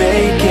gonna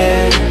make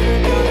it.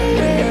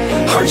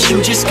 Are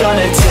you just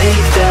gonna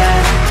take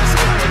that?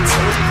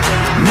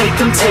 Make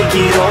them take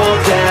it all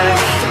back.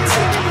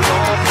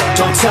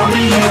 Don't tell me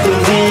you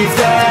believe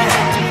that.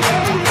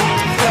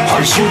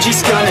 Are you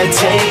just gonna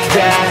take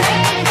that?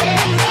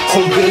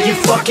 Or will you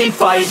fucking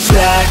fight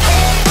back?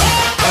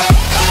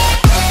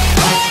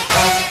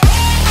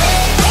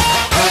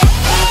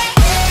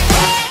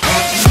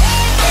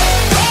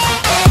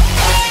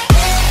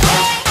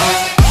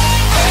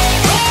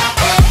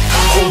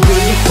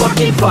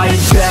 Fucking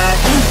fight back.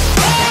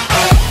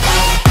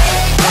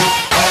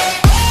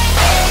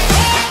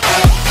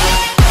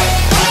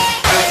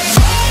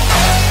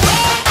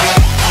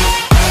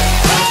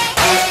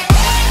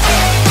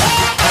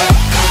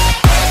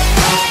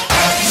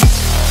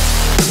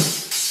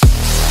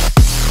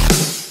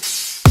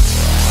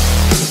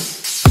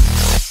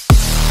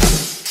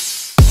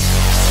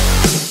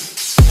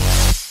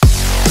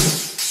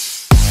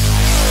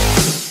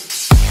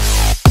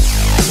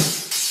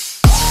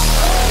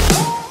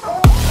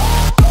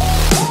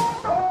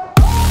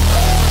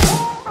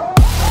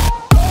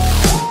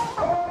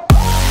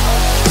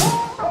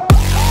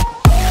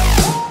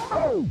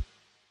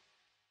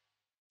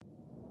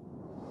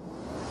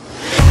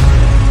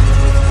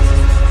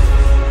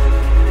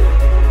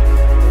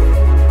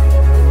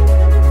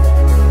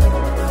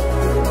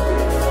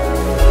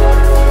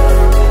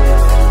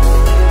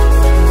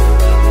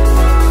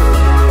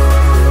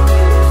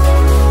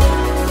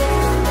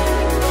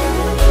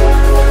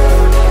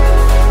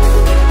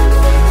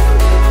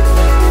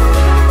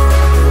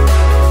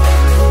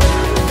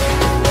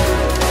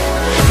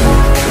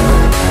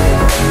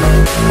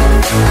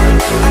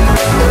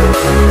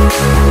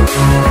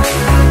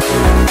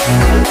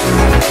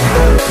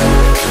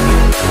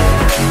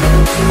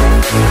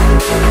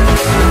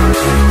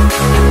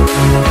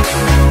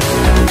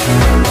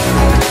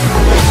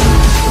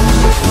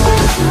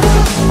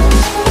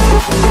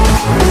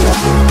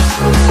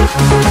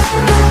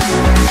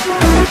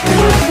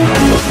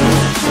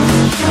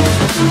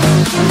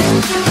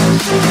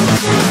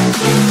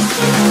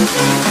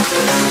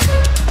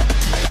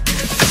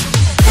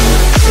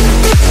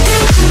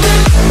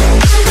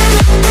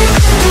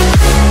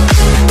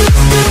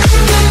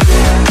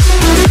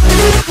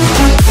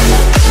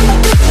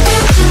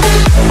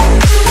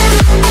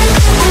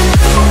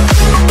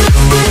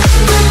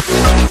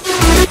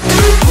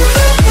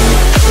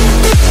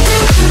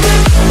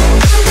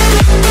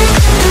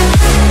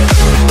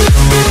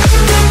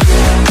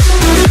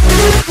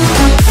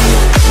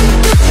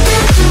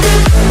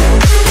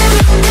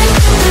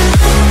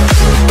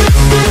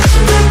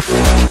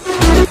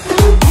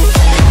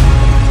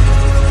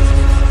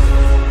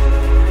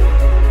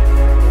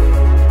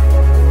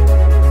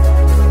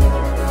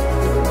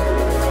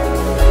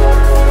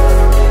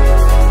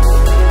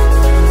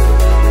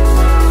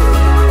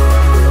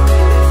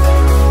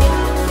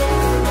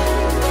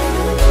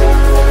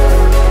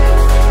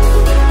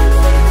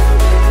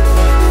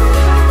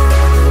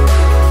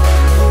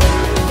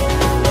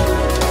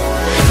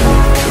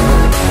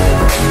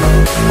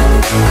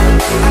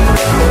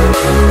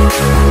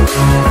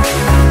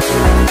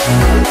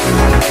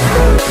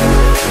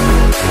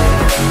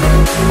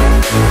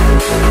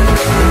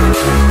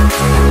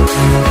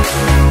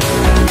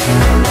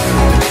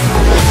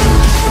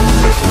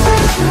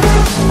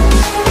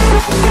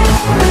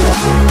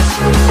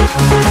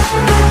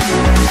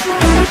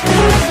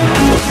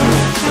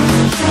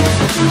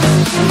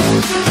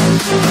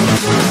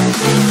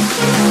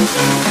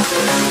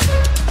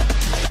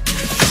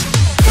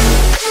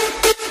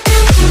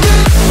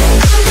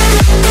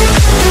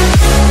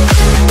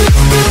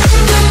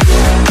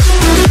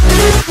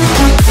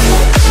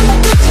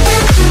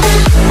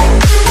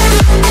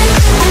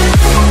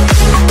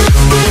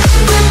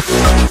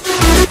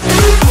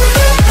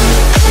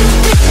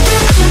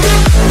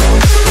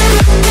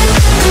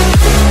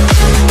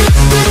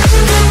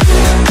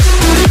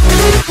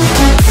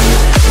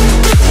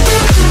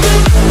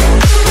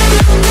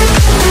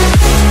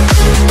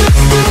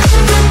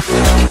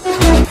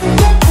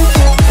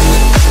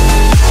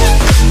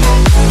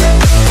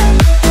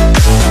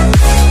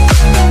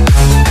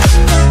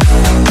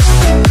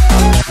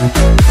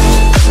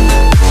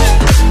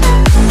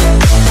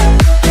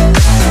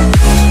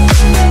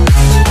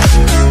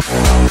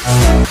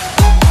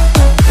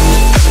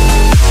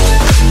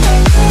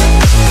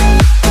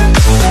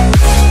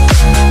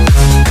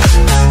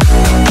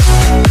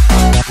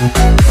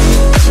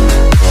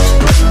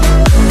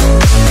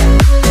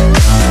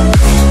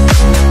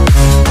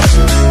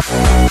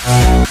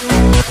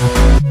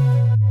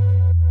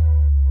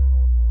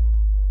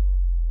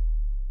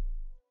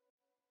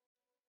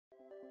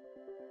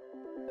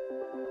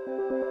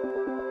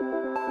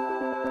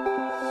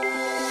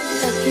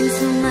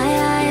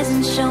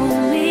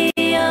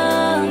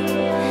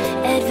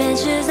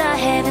 treasures I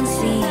haven't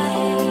seen.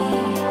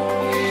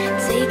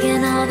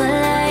 Taking all the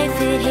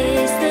life, it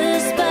hits the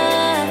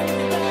spot.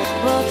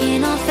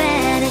 Walking on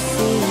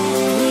fantasy.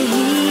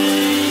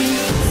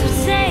 So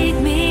take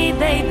me,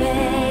 baby,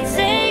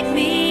 take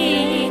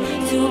me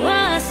to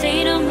a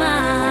state of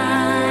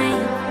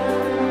mind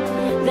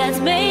that's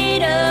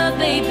made up,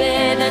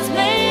 baby, that's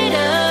made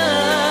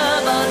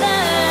up all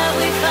that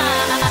we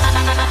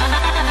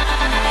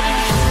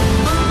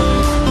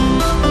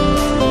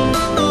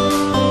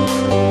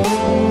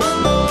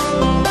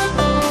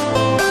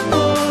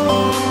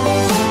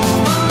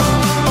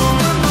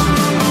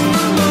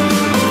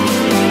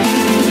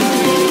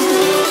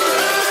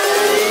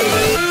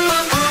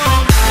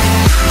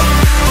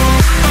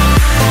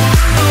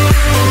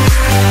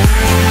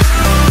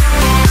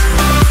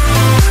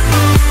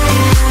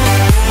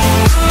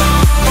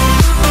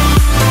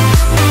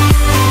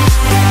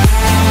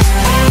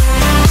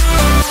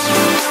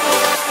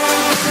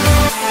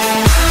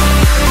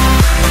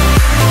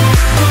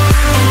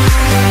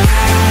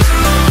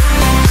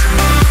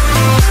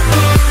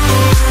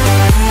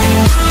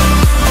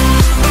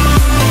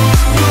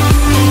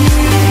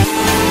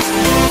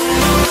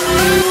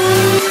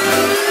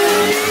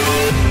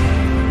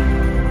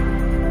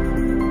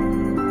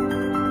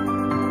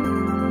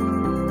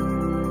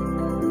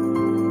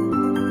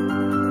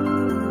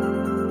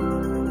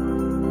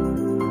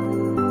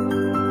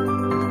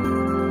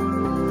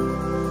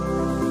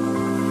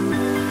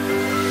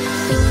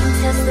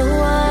test the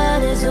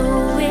waters,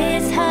 oh,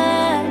 it's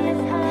hard.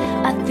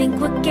 I think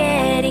we're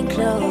getting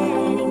close.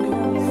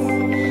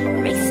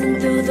 Racing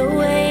through the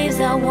waves,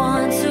 I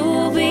want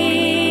to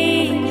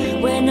be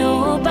where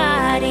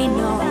nobody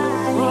knows.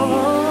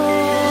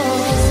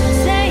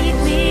 Take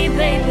me,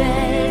 baby,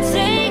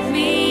 take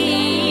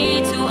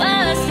me to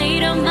a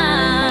state of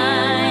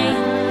mind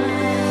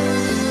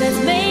that's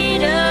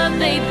made up,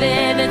 baby,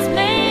 that's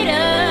made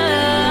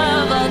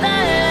up all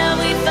that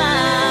we find.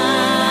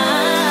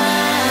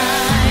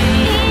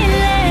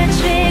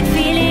 Electric,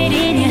 feel it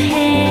in your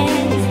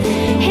hands.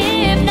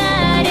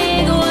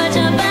 Hypnotic, watch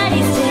our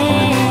bodies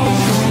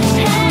dance.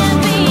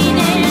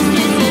 Happiness,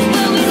 this is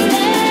what we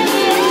stand.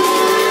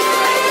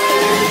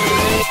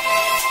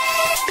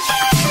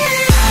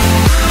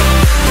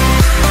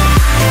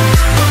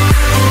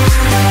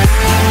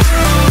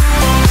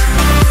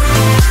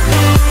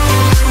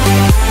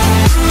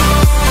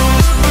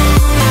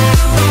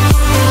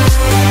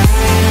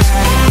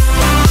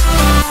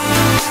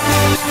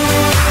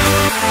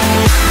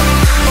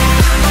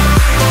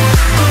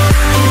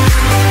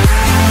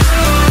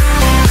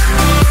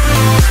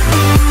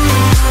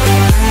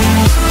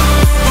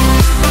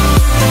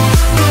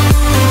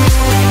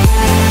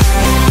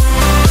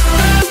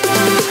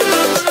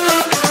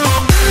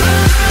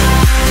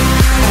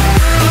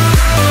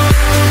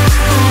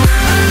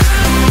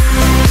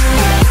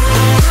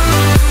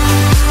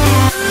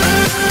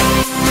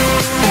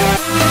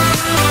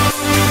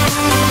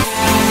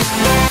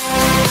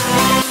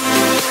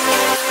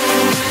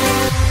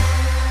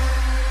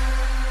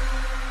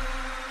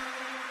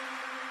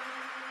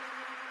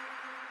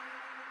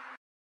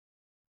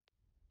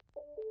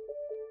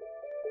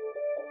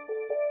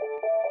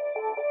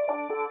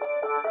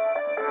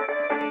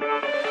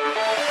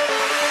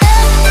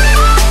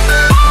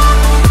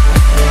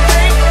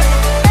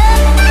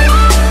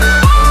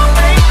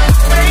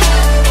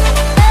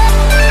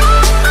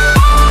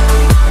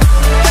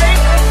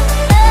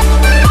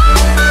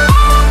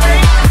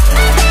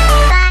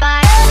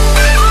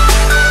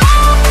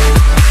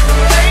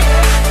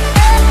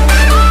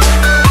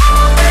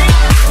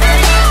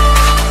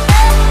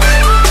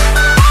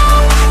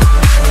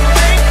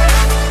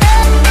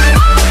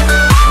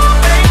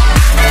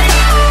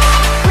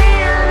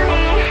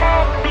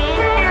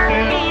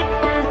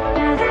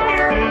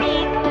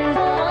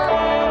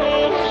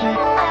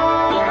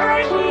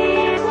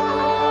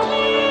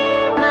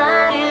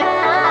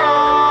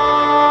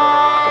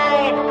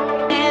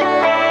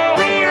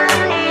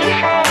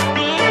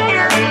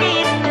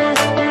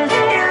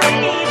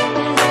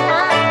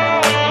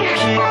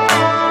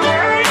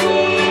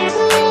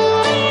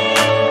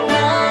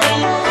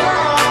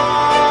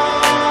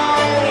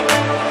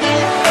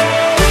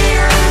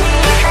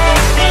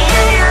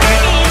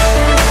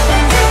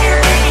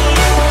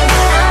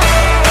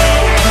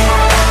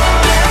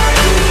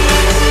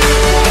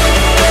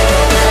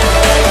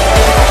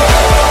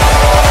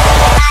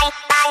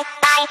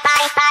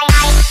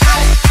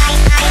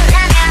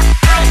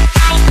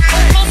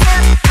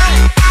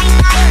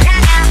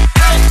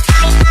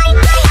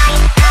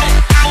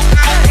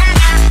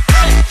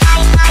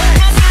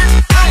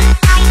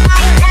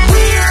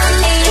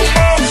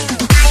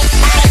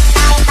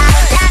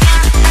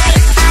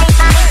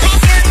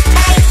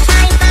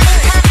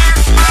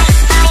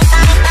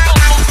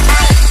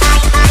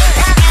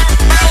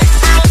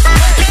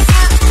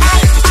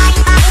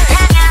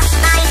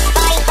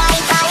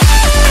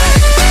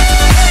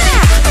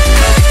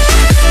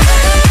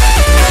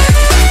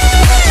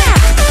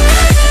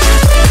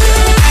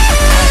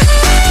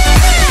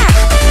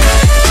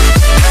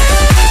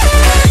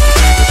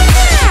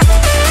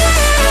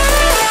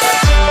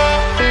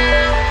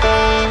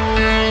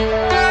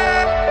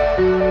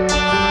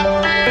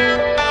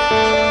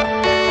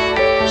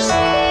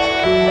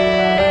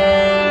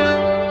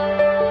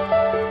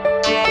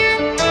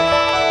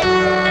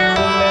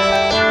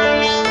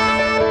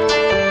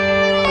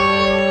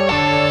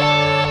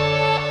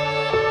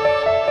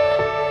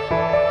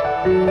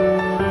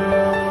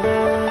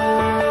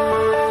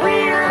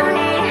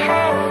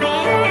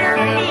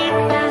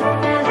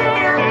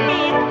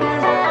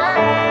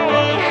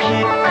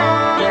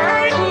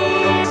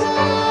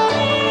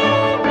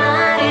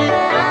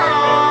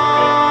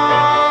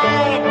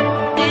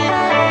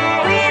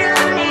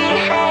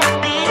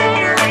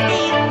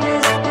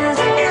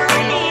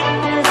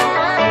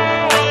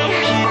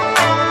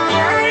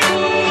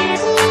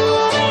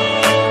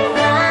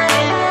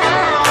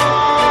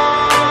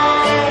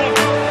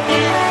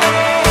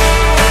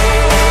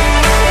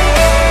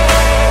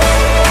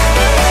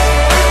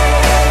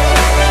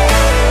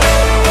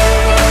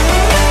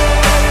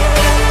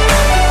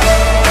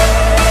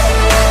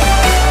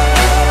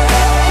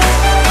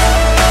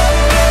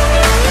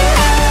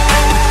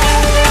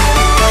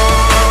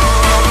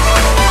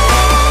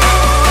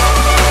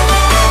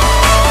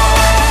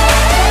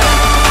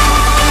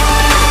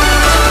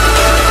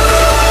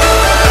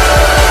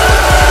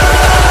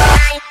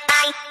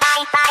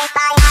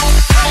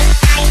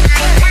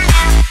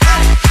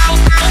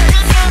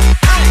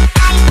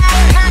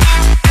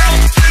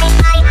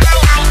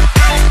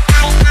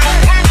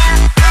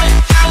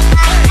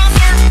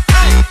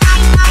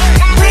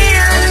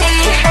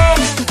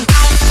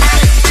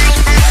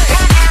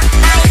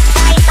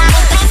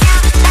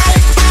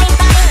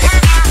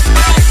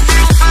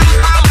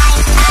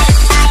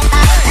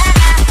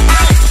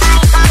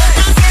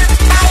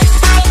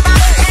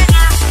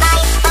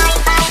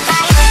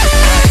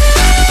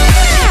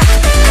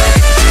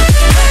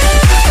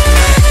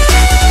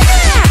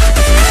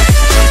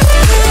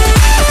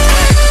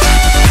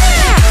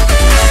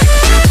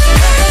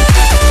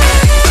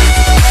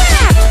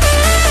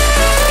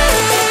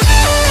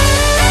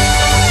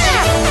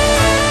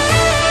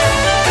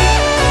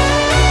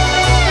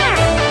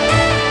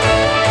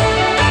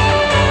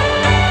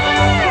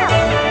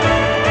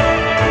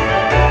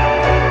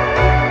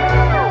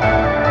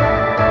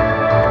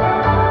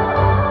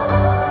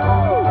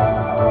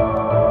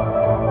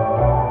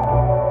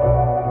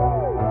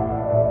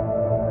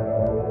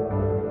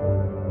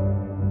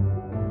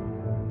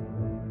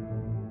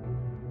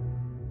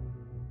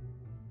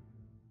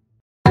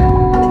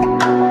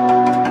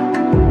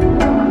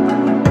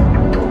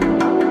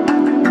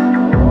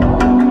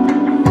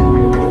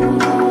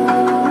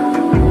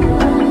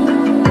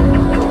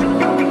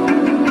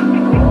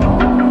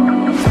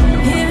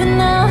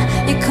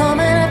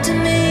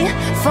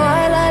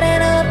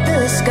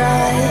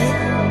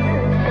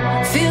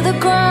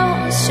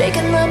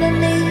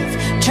 underneath,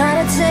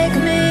 trying to take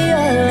me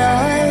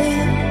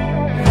alive.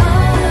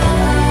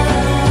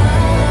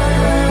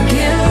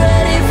 Get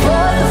ready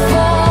for the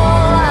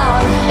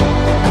fallout.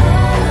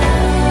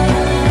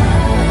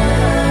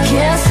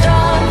 Can't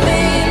stop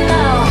me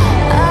now.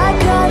 I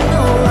got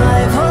no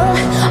rival.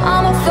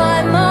 I'ma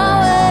find my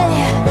way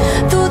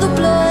through the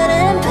blood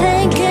and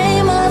pain,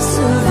 game of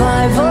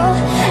survival.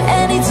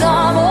 Any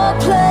time or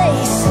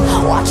place,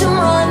 watch 'em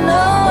run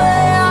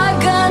away. I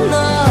got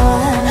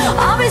none.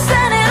 I'll be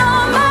standing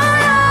on my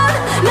own,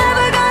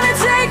 never gonna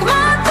take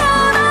my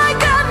throne. I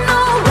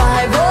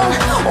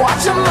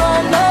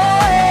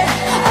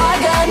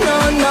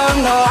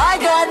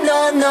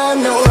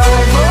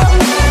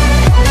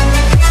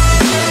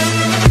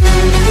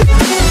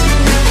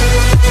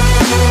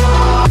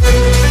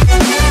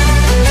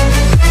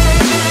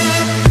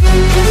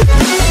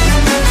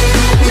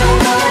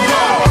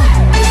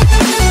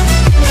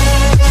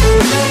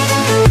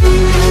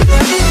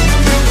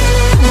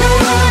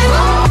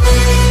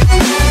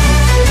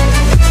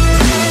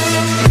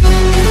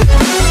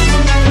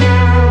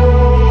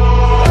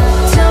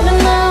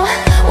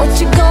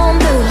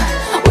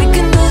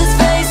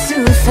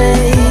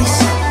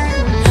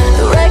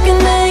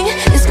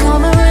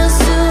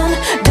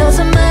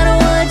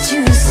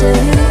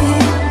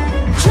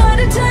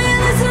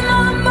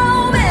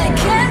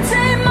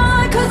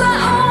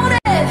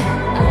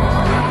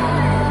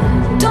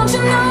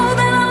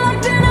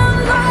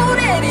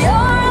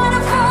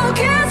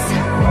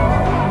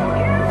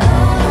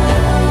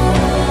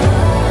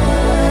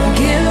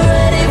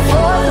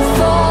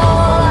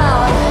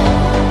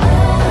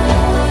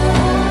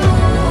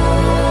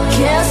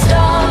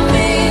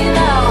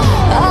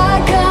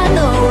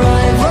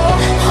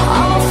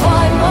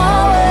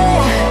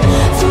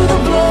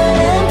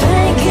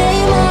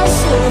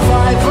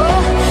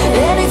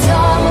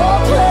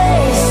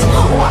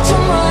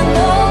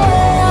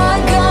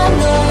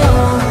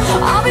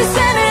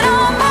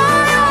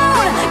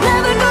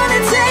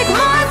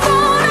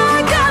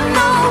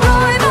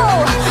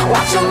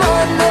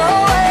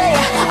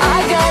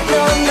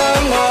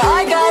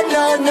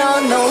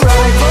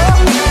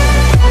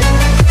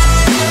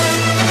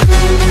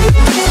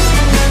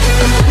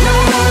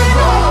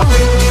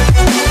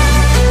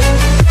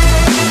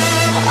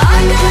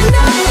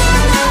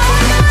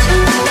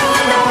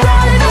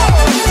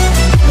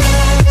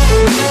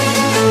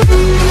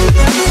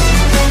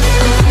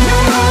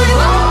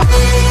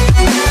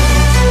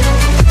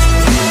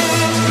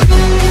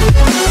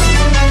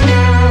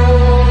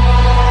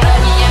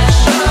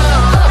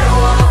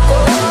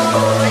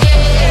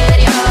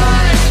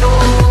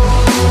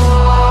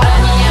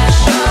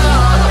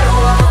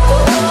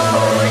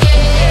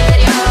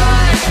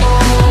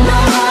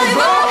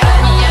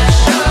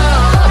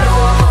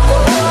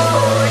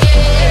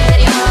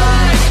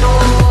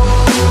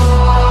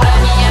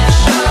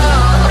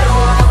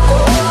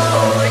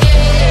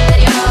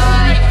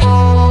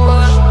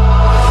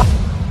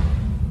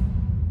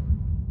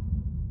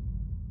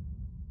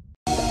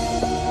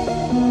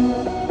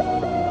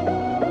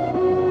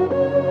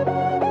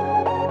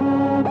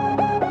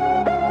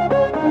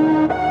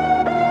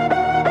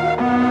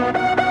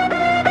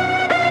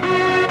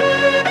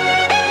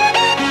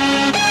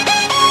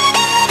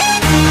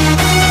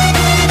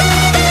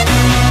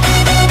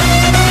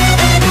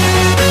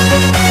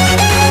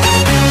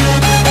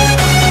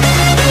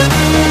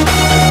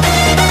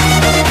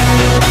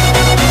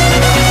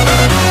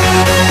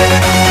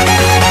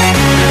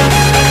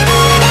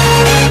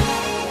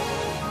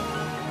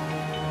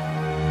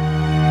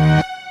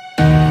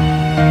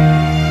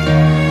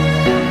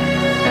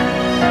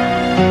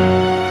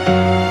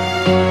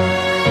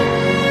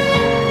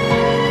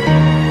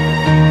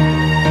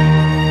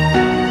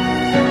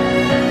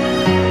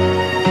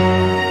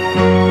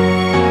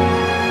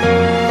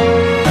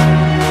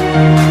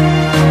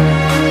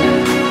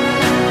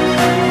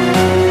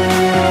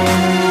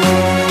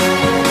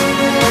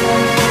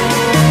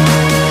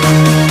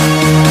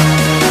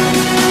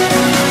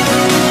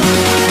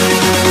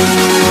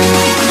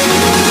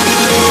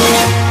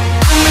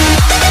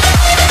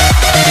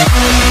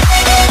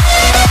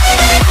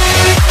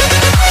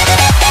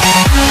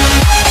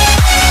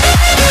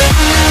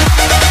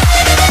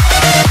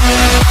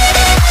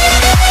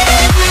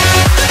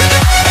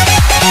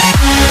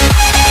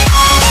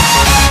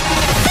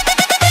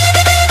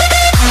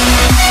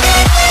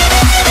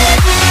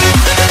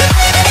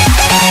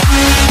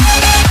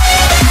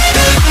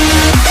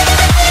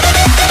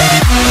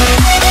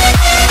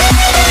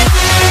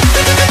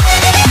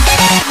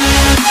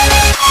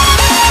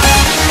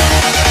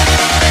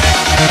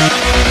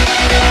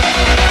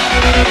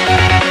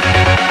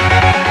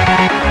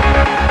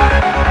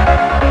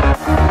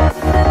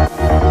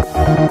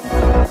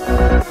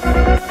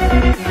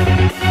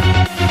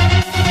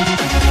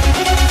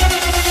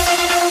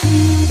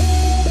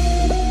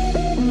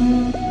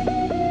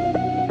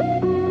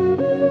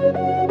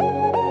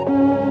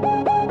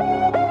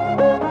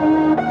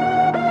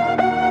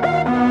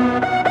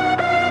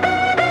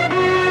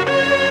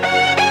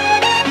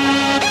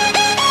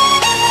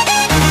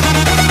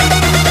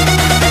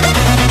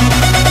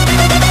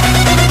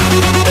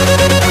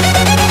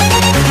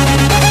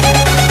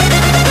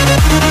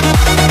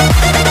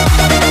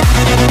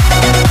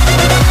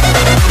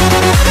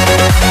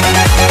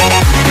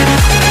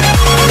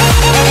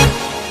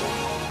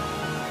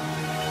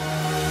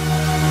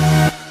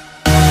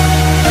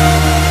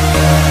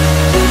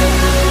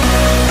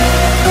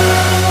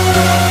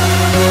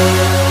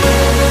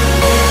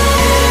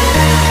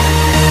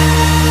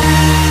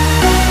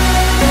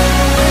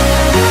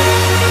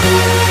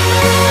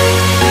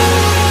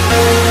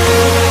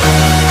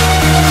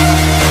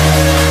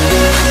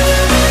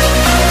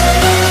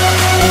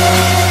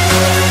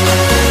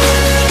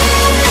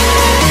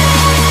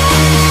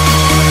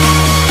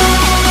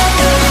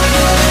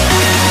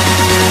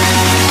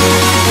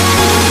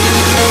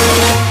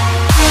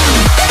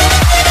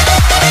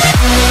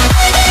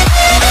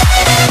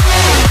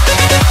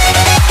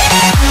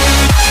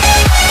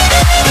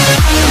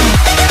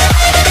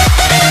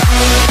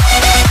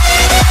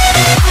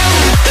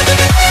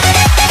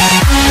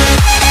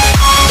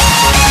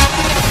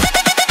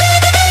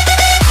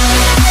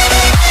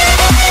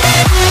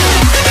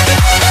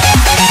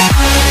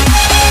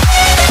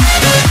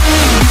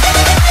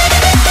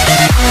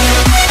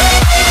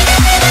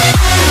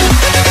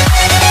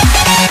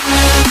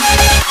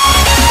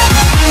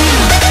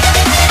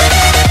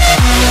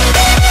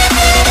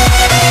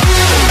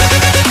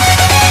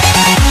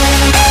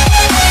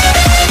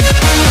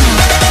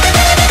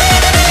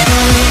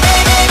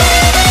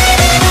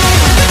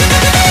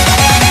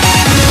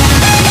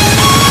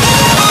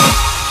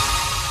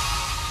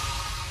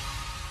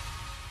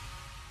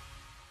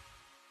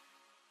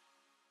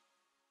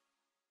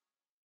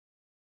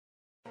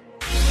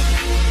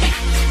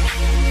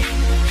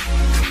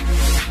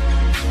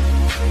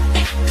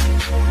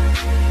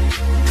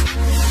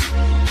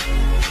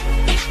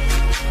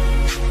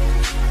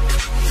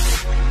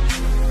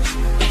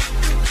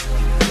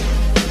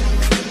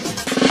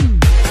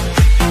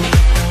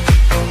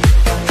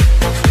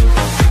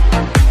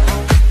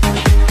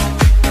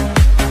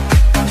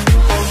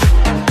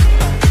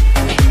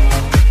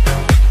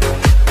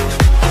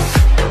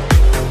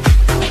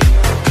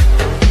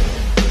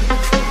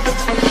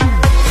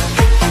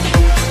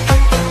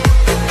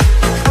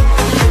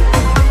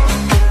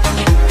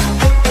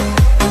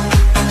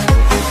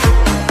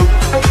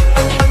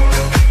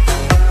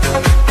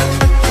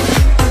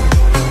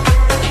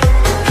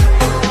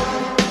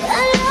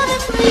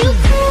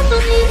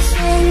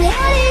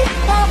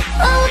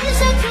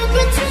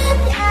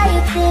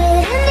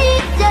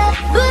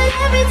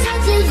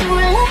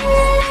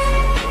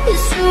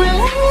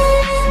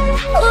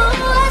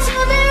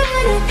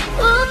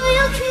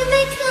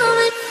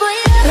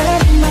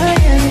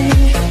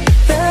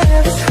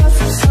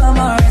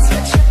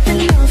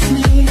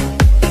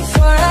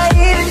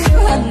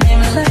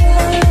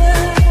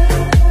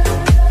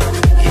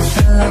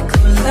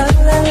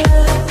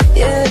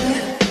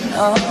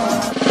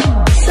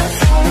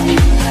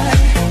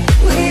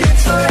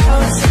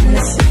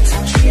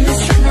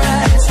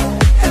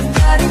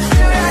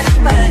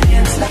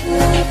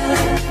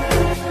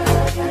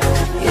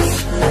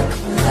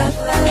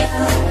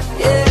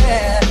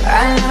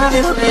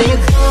the way you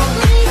call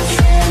me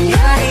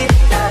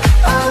señorita.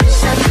 I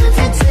wish I could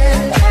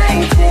pretend I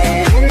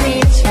didn't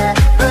need ya,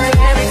 but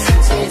every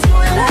touch is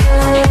ooh la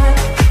la,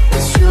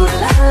 it's true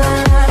la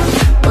la.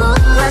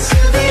 Ooh, I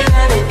should be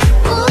running.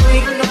 Ooh,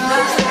 you know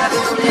I love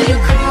the way you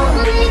call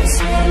me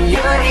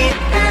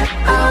señorita.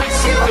 I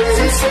wish it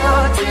wasn't so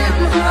damn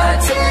hard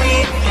to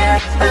leave ya,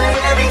 but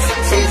every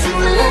touch is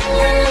ooh la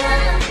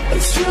la,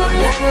 it's true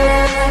la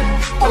la.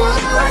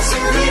 Ooh, I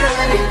should be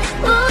running.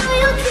 Ooh,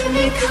 you keep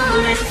me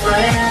coming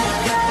for ya.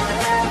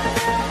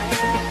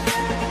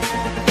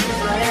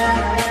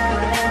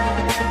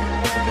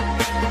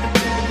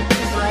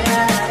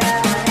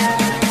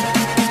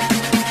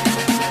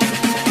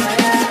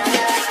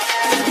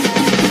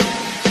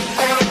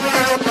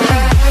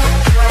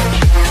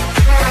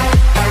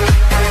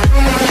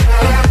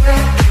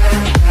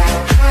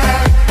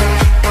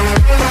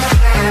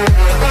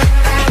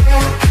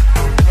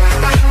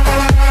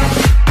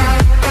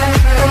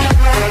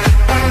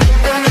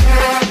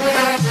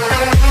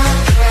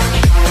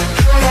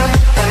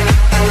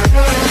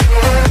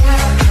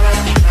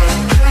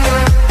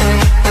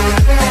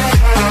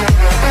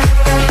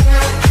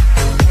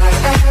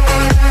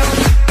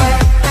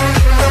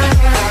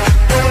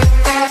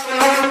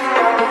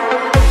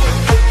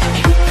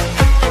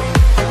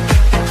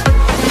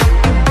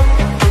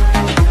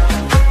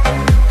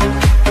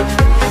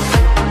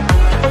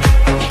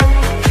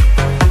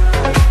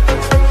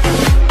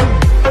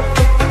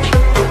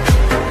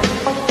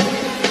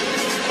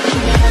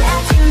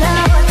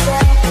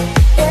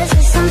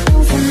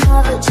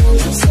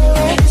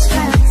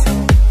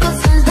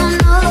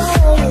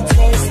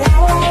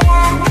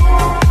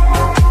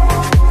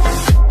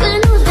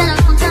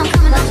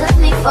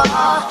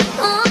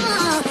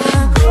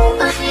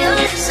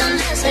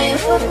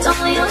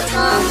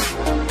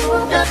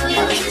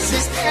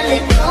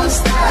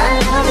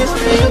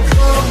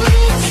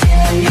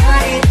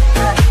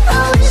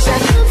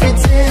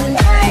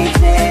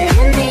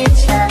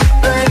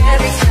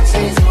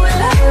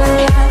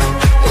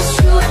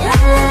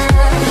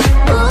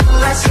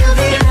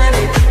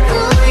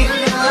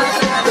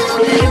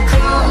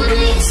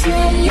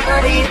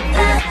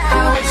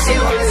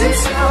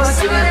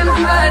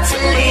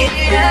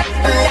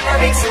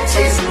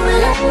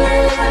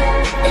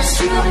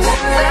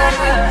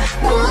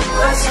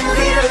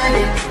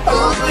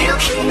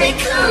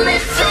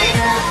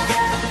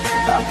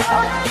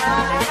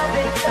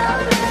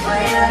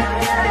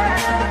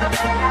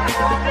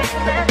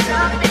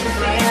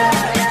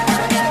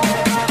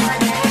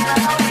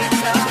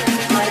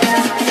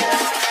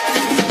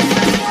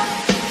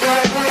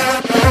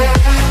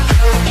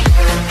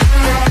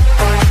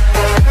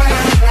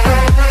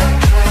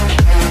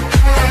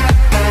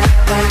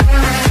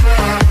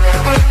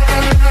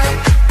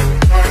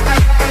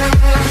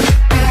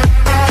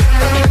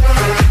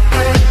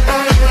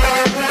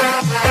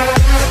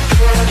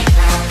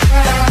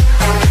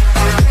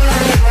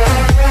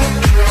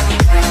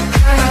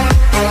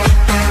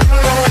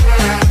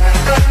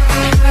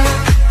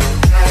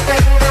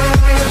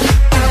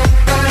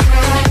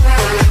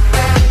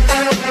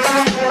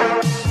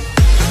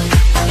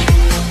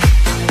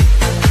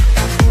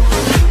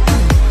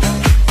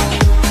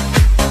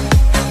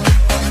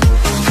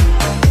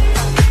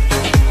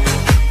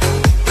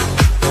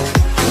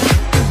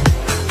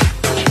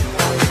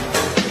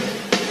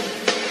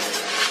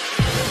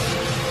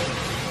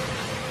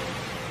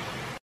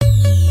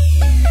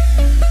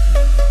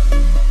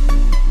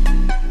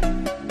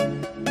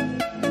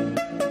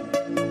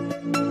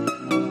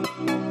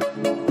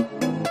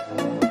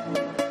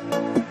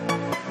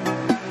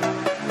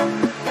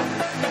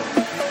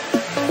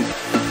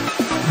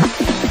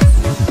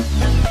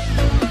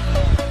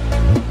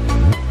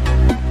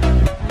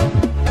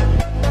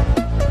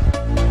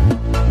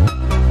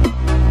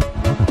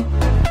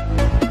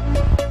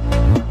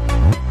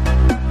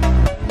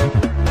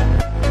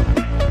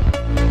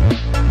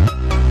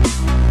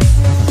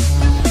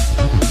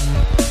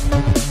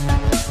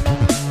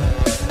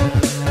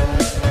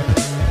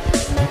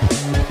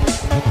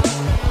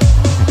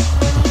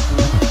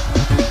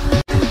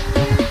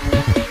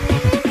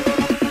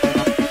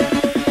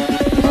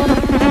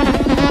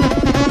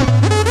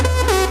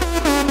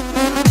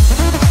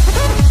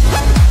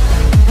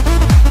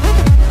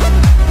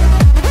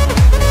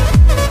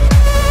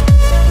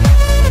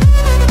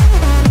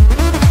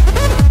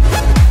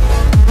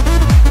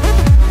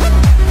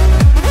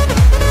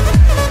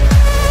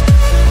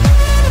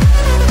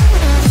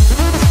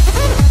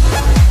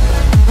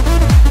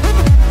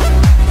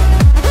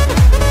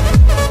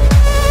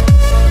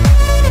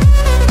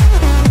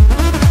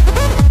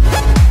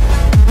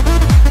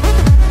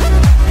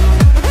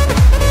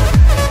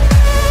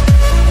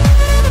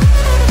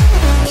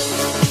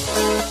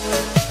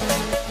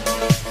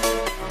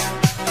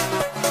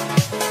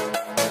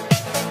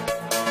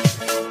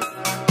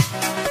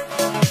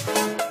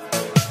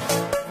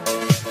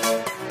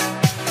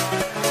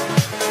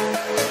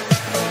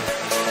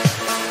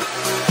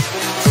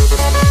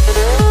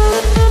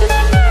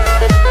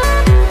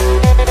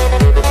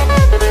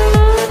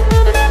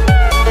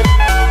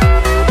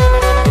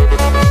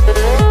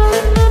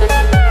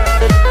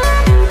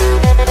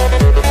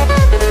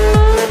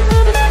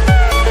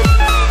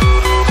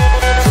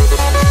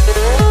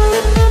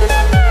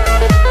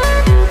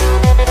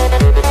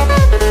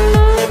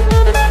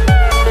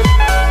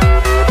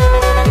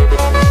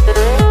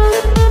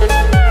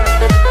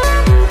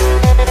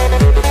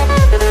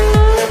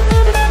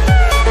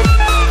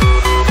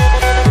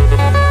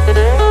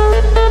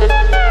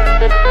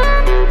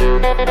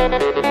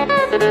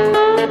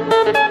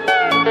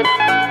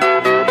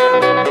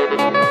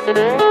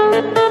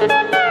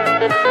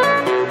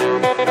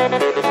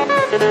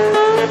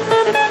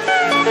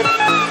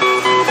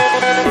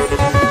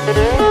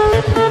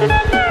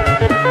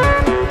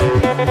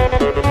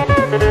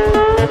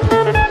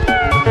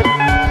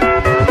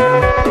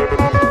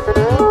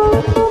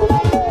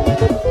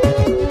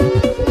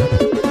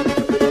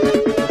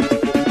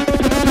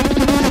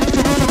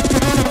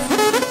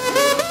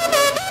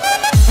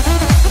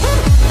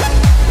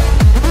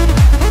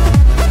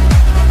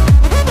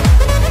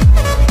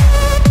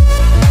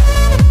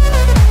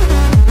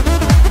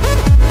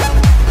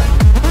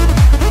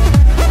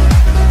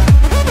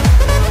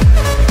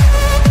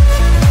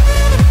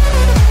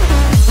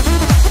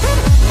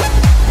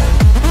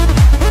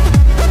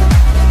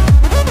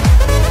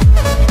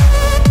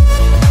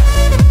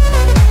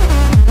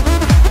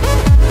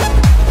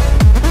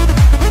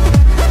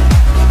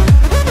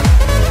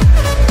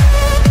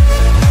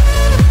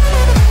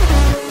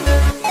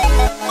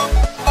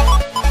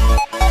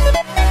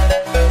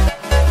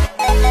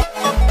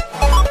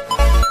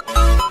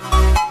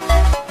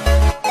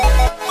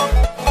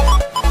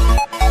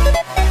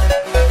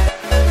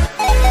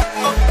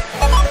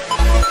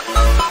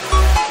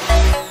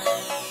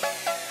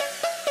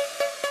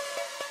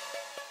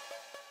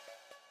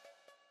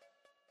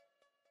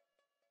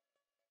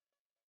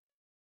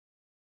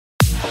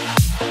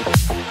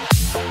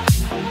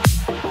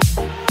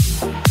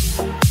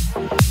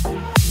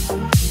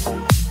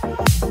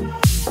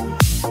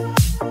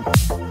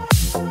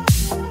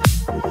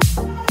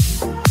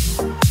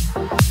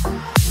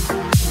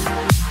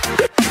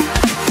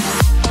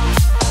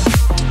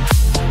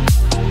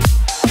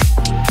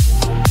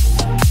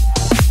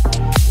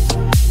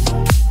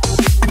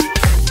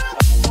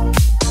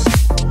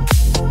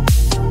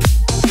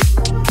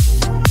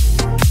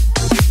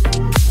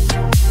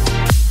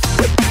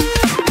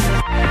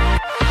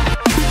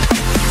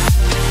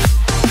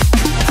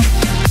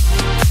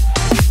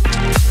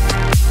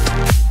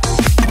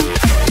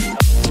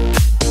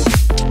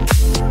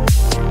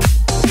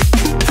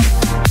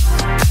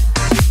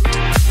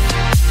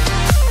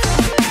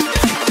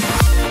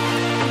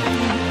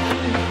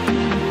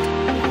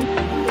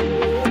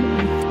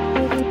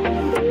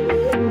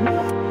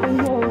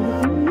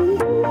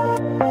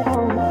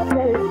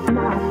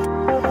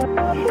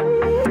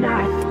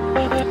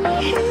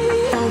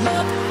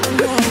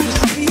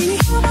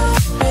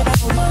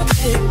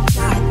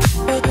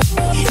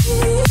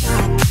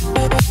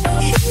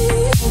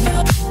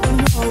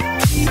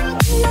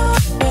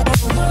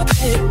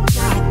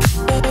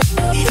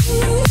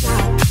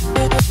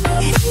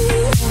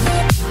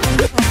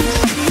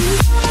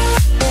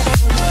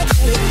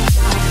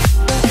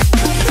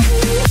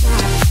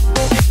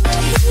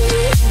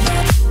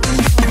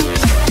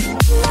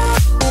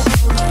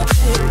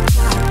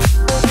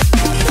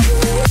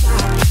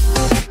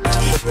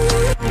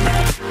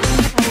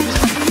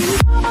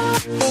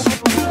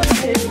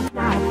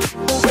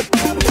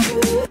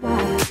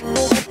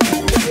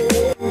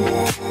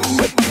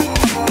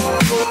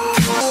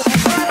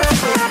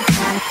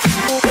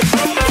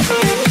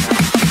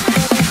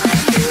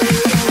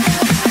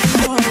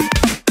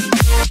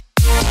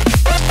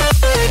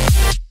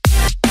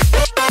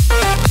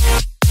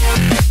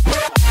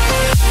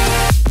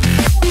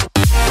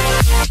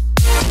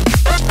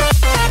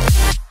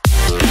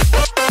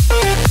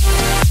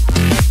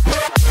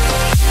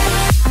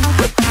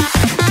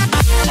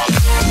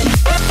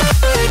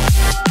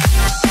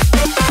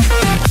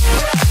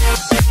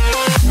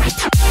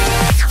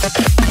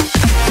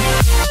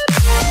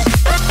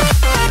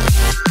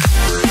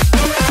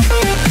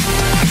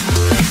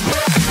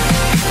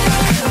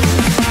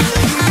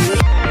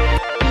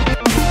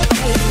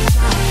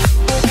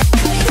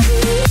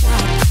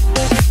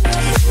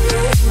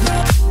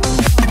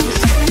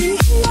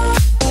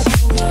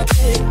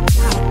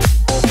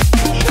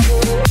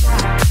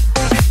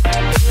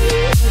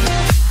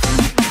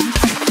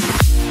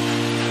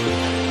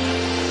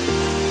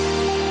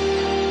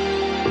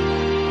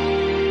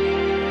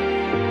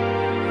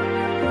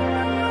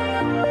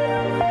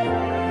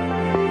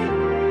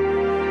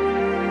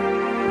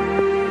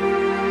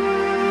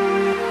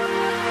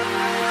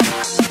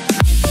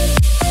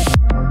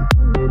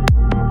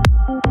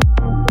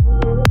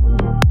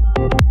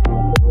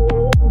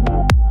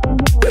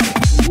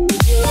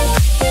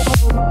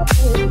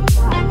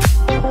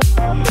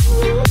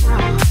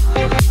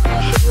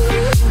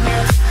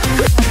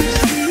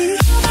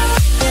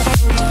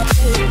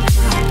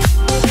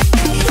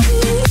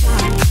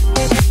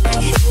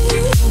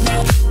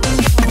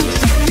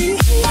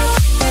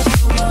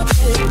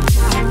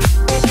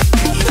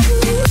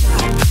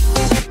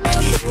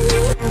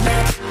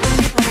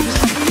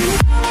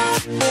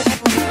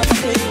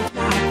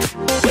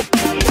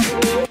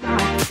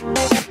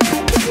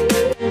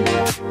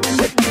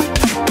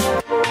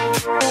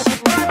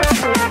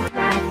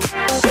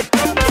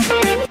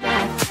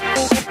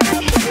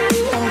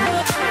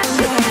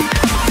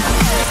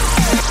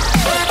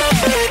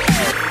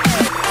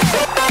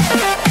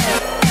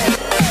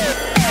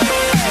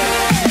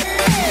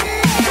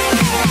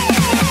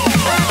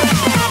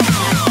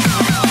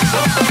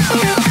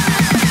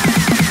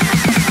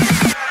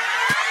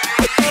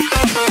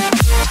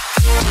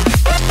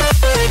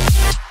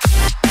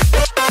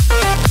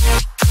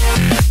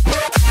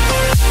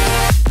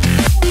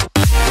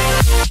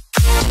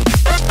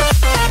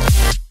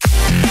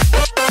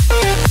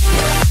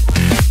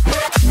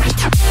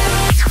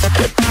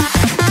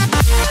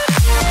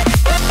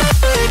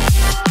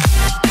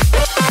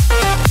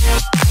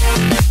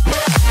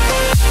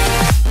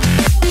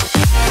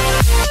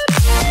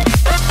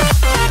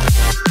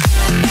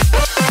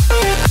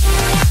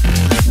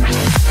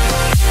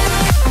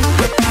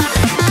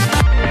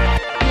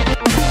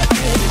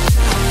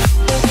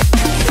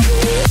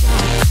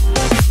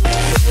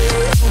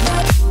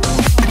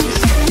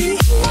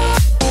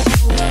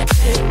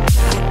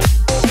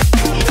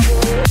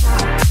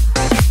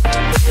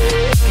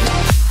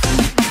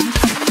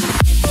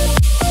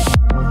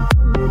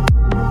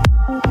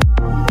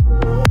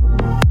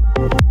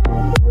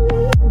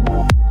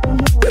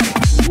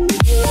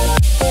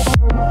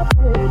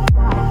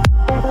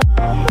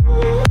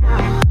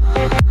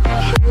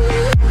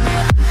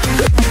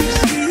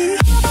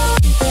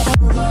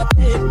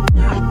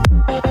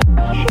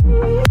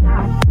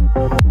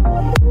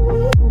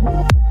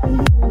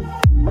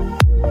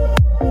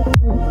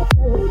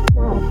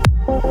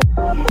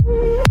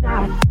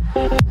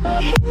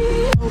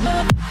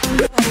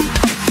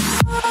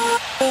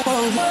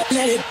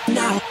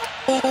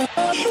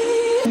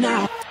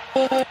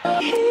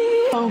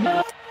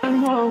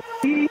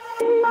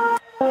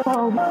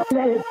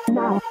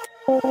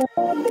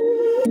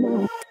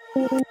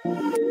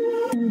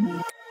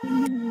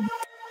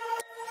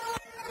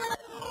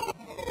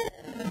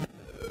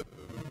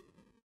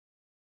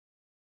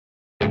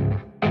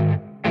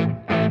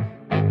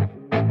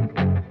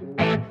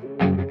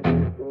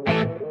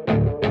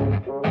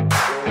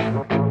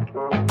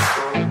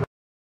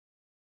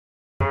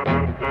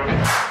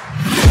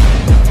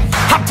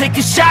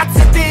 Taking shots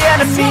at the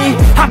enemy,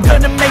 I'm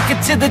gonna make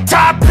it to the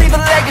top, leave a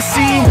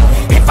legacy.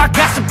 If I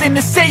got something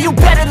to say, you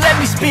better let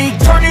me speak.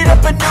 Turn it up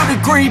a new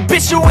degree,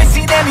 bitch, you ain't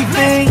seen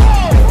anything.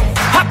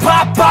 I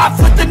pop off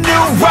with the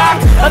new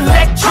rock,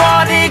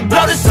 electronic,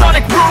 blow the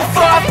sonic roof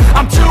up.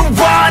 I'm too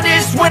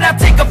honest when I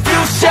take a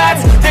few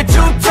shots. They're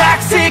too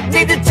toxic,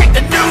 need to take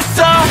the noose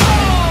off.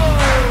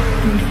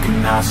 You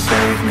cannot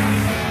save me,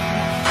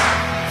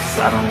 'cause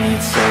I don't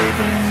need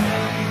saving.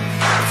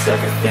 It's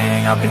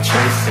everything I've been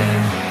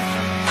chasing,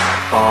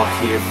 all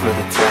here for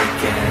the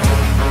taking.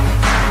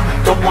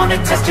 Don't wanna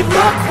test your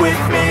luck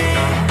with me,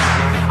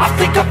 I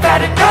think I've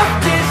had enough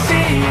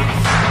disease.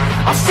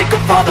 I'm sick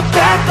of all the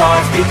bad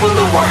thoughts, people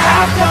who are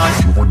half-nots.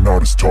 You are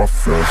not as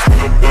tough as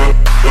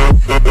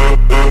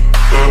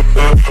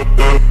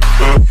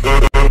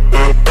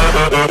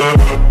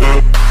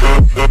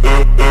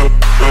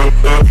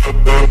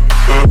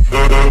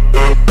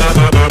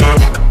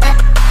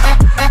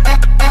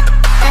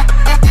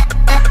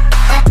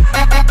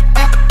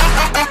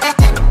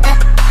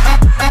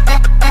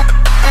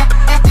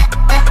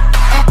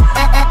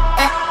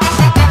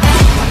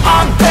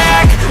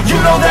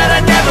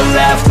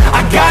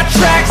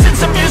tracks and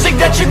some music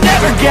that you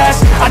never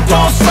guessed. I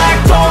don't slack,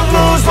 don't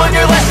lose, learn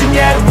your lesson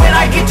yet. When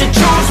I get to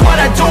choose what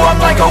I do, I'm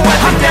like a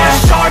weapon. I'm not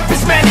sharp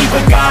as many,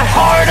 but got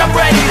heart. I'm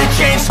ready to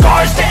change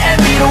scars to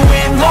envy, to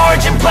win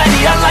large and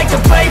plenty. I like to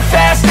play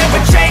fast, never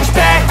change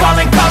back.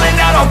 Calling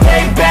out, I'll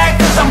pay back,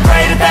 'cause I'm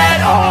great at that.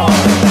 Oh,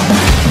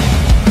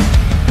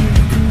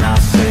 You cannot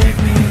save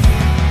me,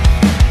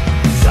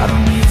 'cause I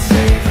don't need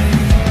saving.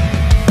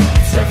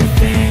 It's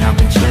everything I've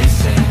been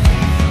chasing,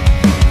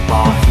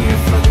 all here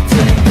for the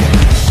taking.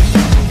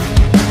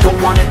 don't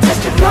wanna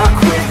test your luck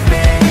with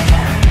me,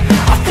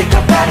 I think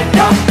I've had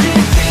enough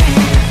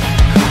disease.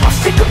 I'm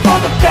sick of all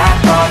the bad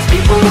thoughts,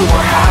 people who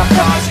are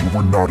half-nots. you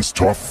are not as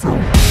tough as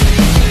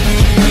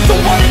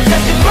Don't wanna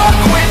test your luck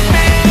with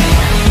me,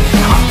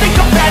 I think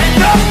I've had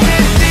enough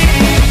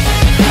disease.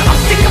 I'm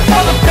sick of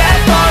all the bad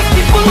thoughts,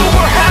 people who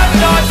are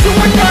half-nots, who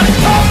are not as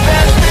tough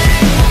as me.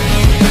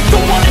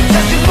 Don't wanna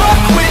test your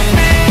luck with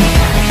me,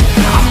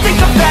 I think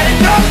I've had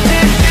enough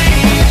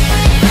disease.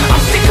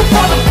 I'm sick of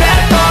all the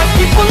bad thoughts,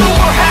 people who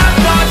are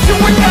half-nots, who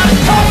are not as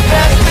tough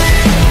as me.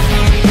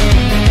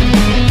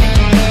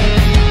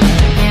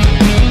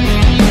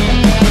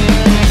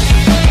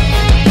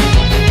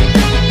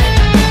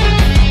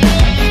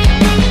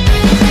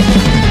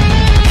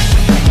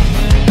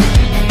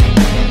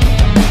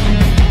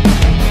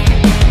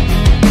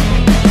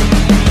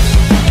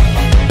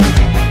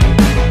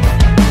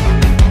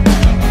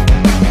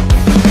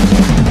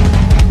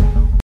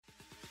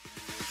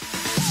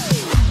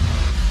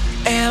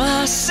 Am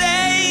I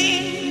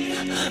sane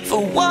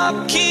for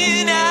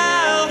walking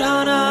out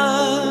on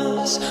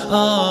us?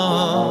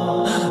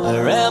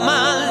 Or am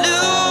I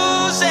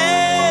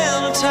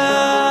losing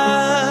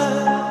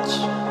touch?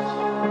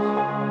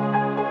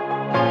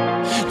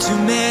 Too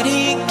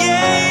many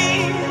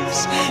games,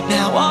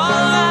 now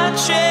all our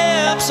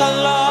chips are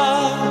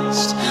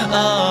lost.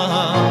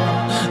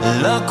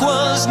 Luck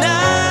was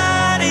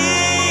not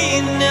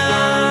enough.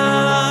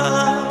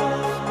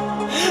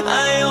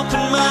 I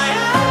opened my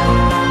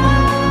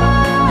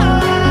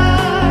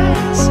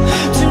eyes,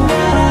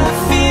 tonight I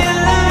feel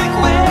like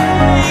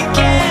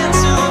waking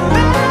to a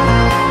better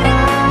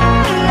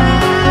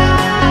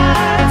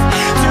life.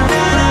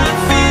 Tonight I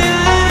feel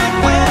like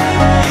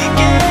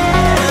waking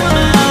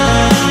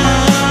up.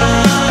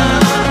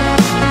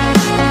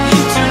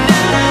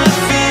 Tonight I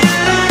feel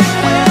like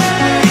waking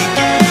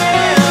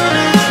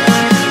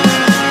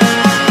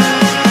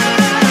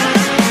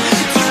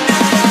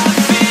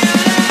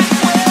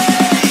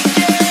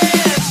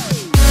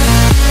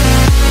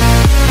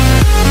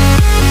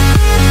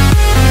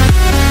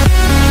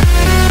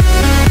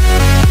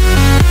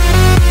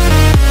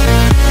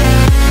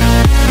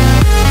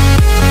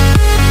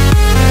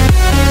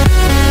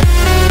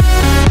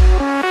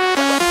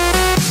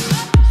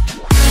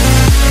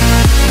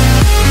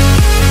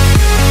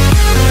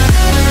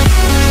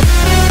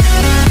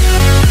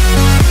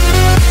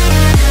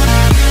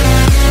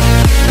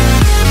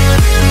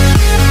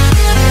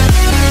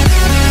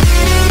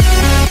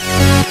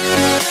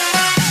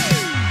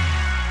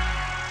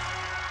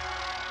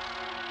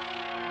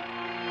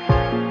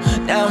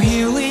Now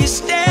here we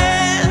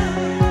stand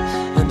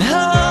and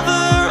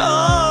hover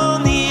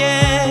on the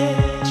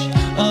edge.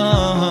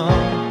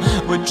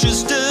 We're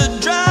just a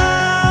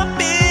drop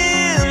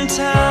in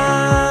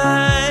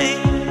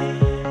time.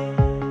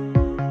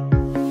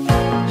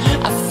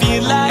 I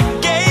feel like I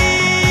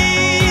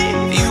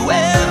gave you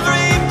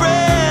every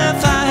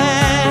breath I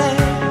had.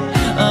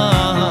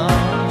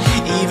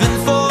 Even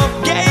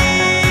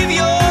forgave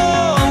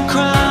your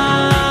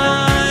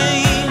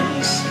crime.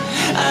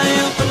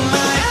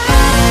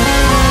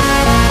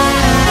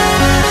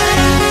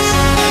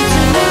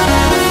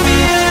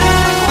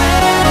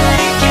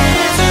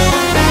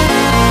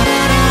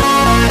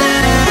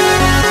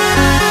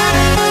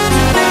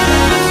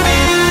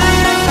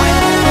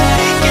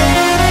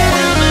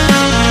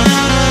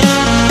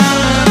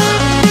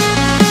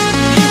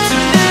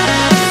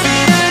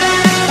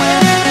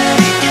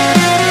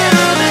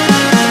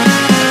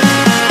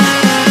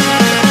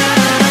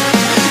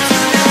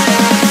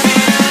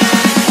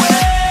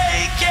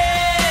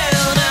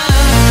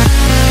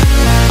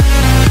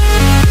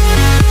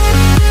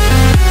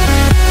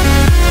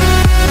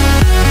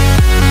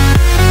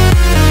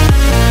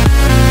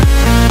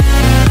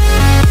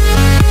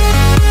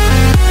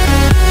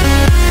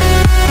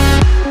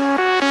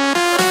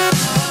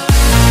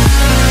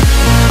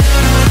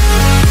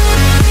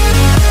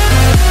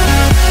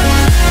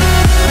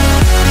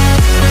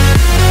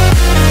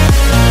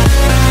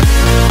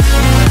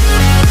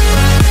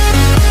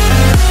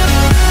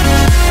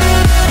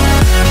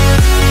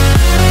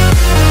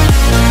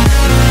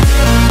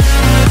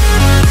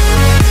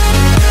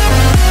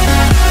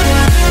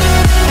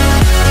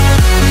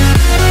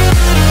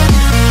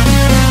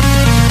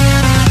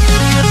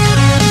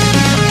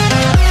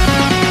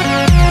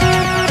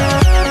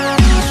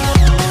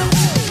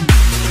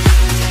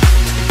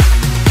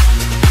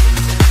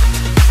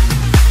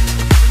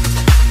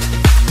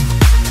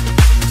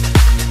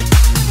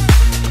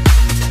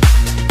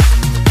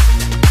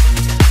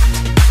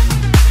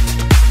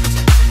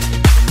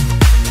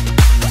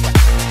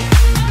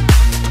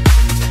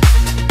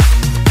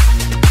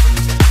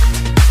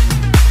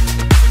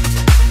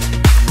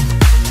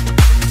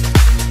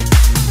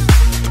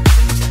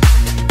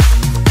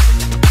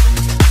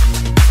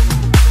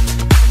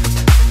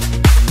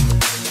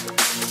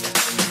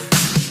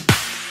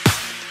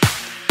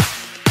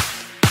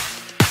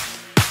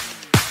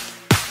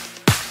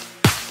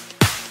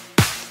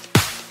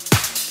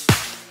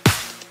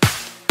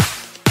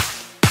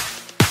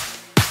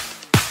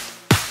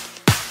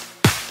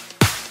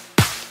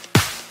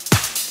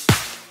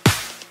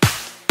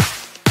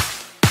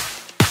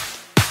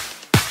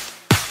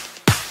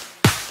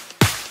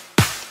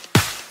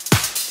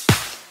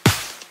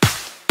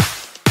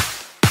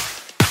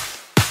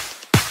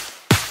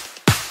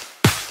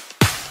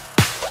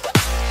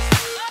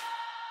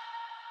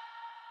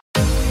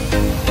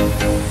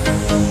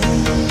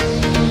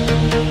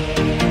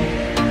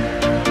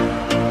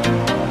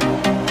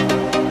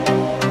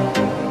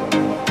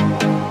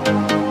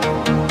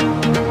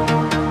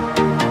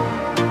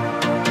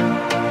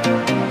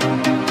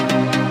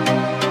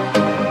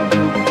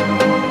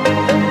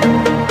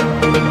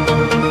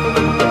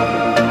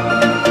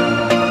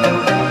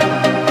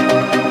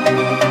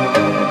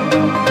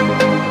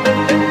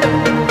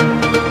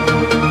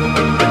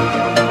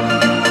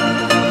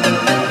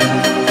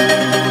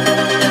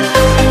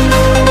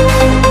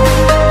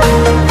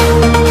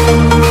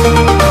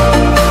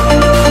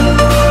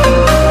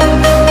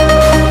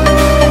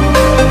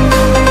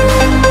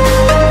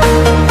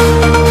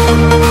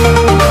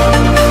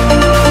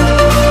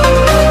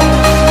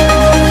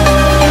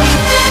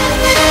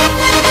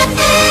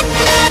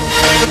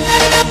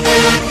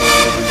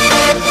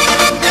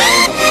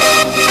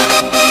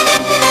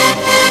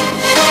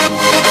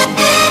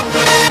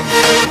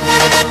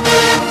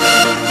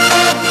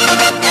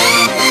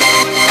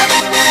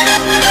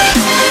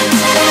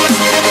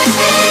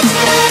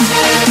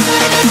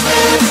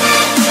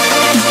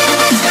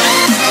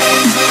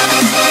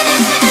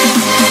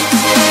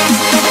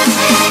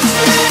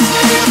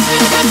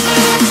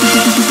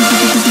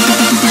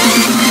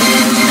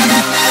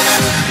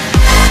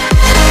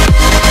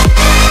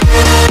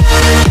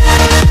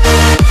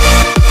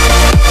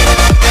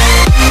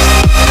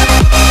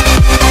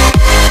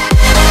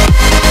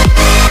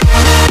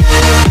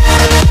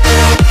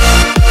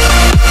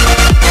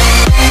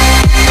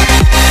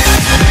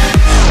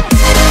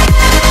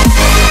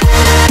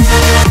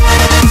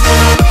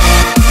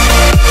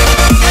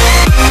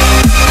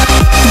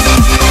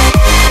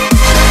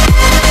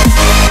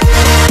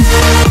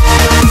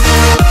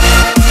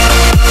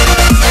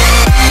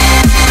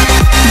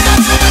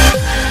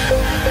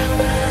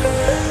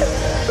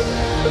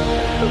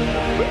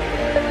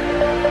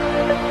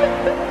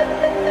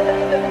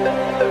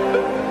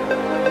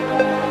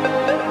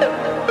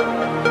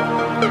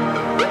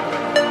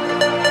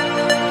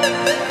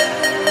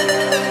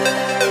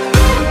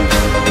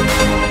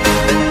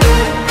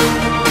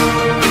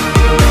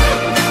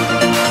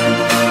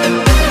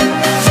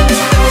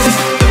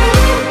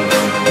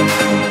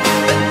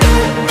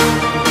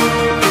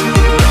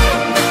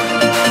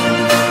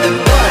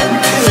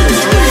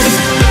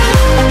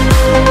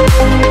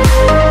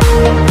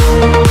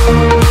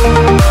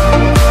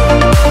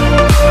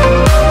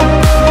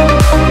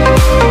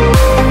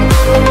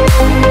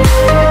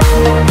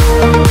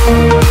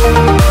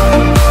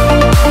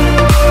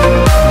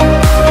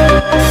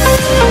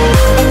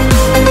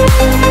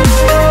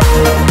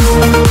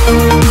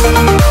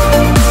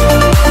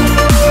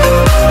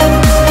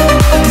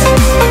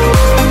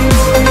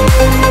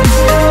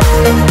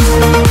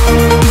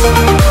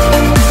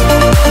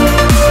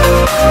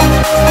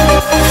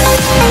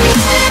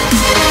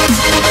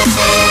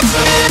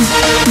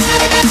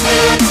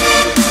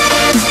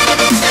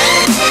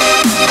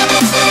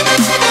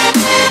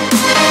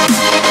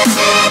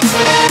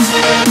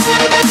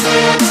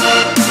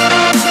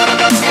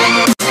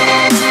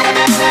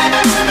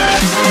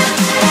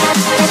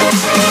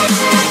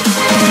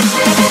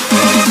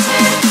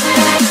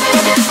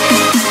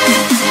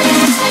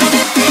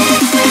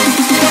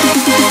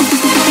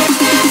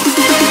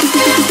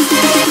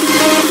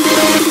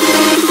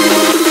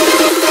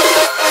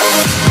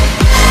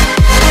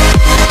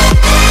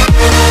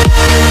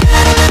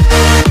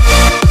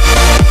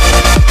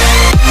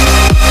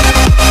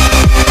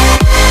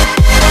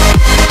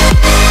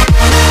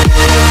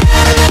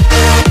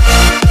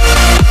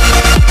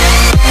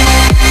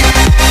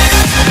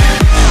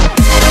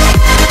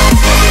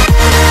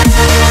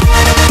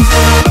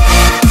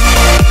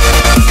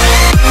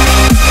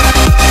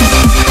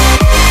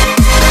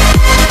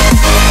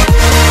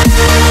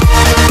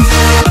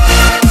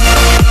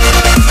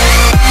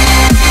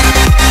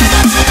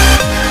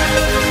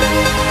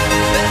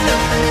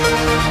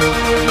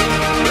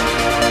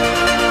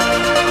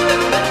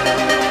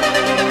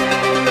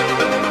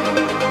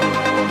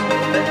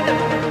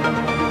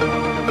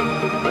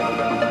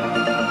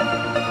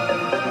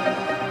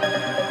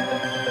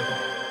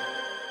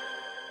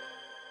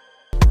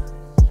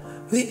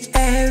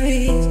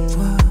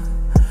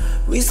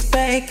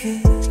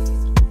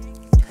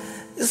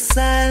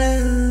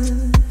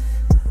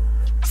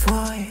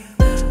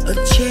 A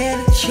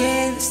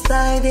chance,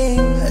 starting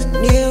a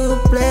new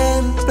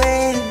plan.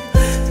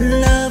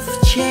 Love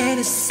chance,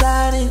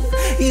 deciding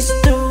is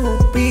to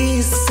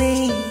be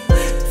seen.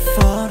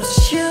 For the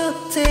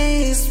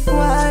shooting is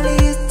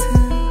quality.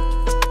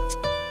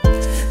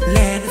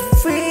 Let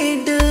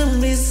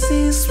freedom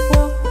resist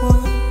war.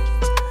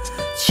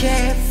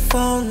 Check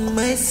for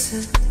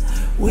myself,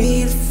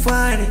 we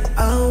find it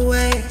our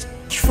way.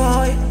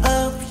 For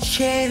up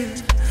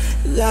change,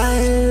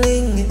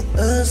 lining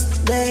us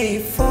day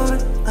for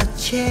a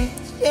change.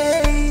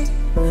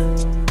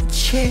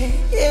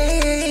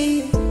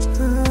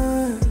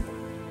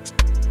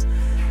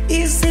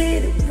 Is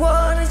it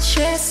what a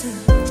chance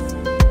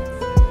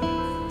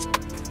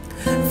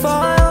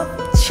for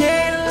a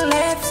change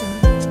left?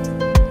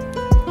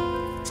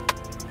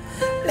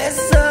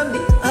 Let's be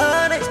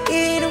honest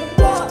in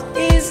what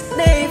is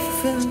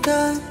never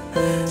done.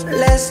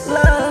 Let's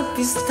love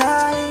is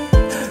time.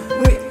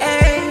 We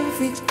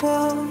every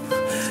quote,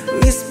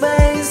 we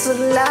space a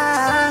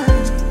line.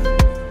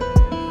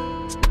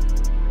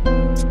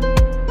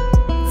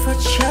 For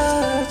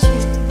church,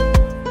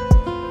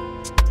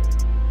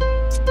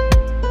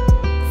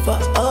 for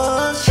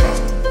us,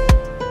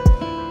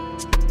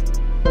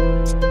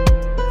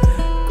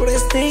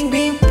 greatest thing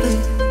being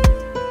played.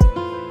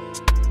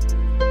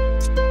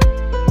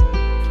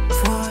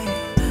 For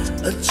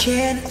a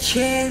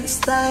chance,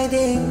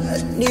 starting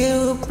a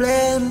new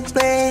plan.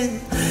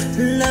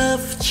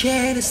 Love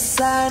chance,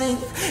 deciding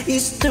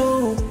is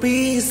to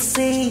be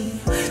seen.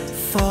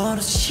 For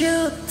the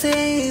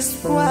shooting is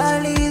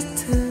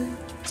quality.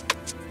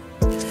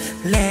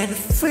 Let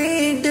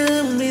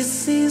freedom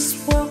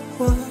resist war.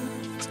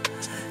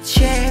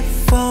 Check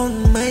for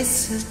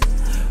myself,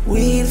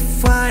 we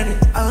find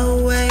it our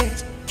way.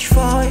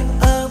 For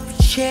up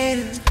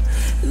change,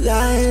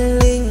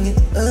 lining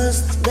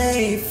us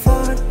day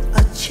for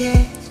a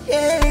change.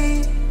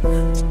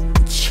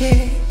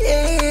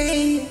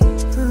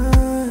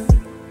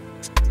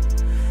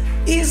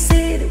 Is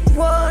it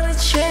what a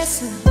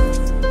chance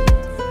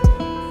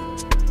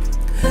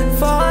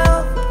for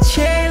a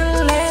change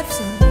left?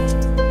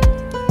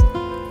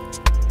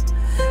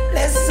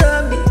 Let's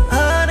be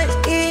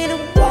honest in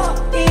what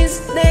is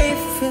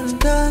never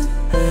done.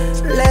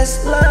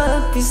 Let's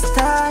love is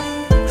time.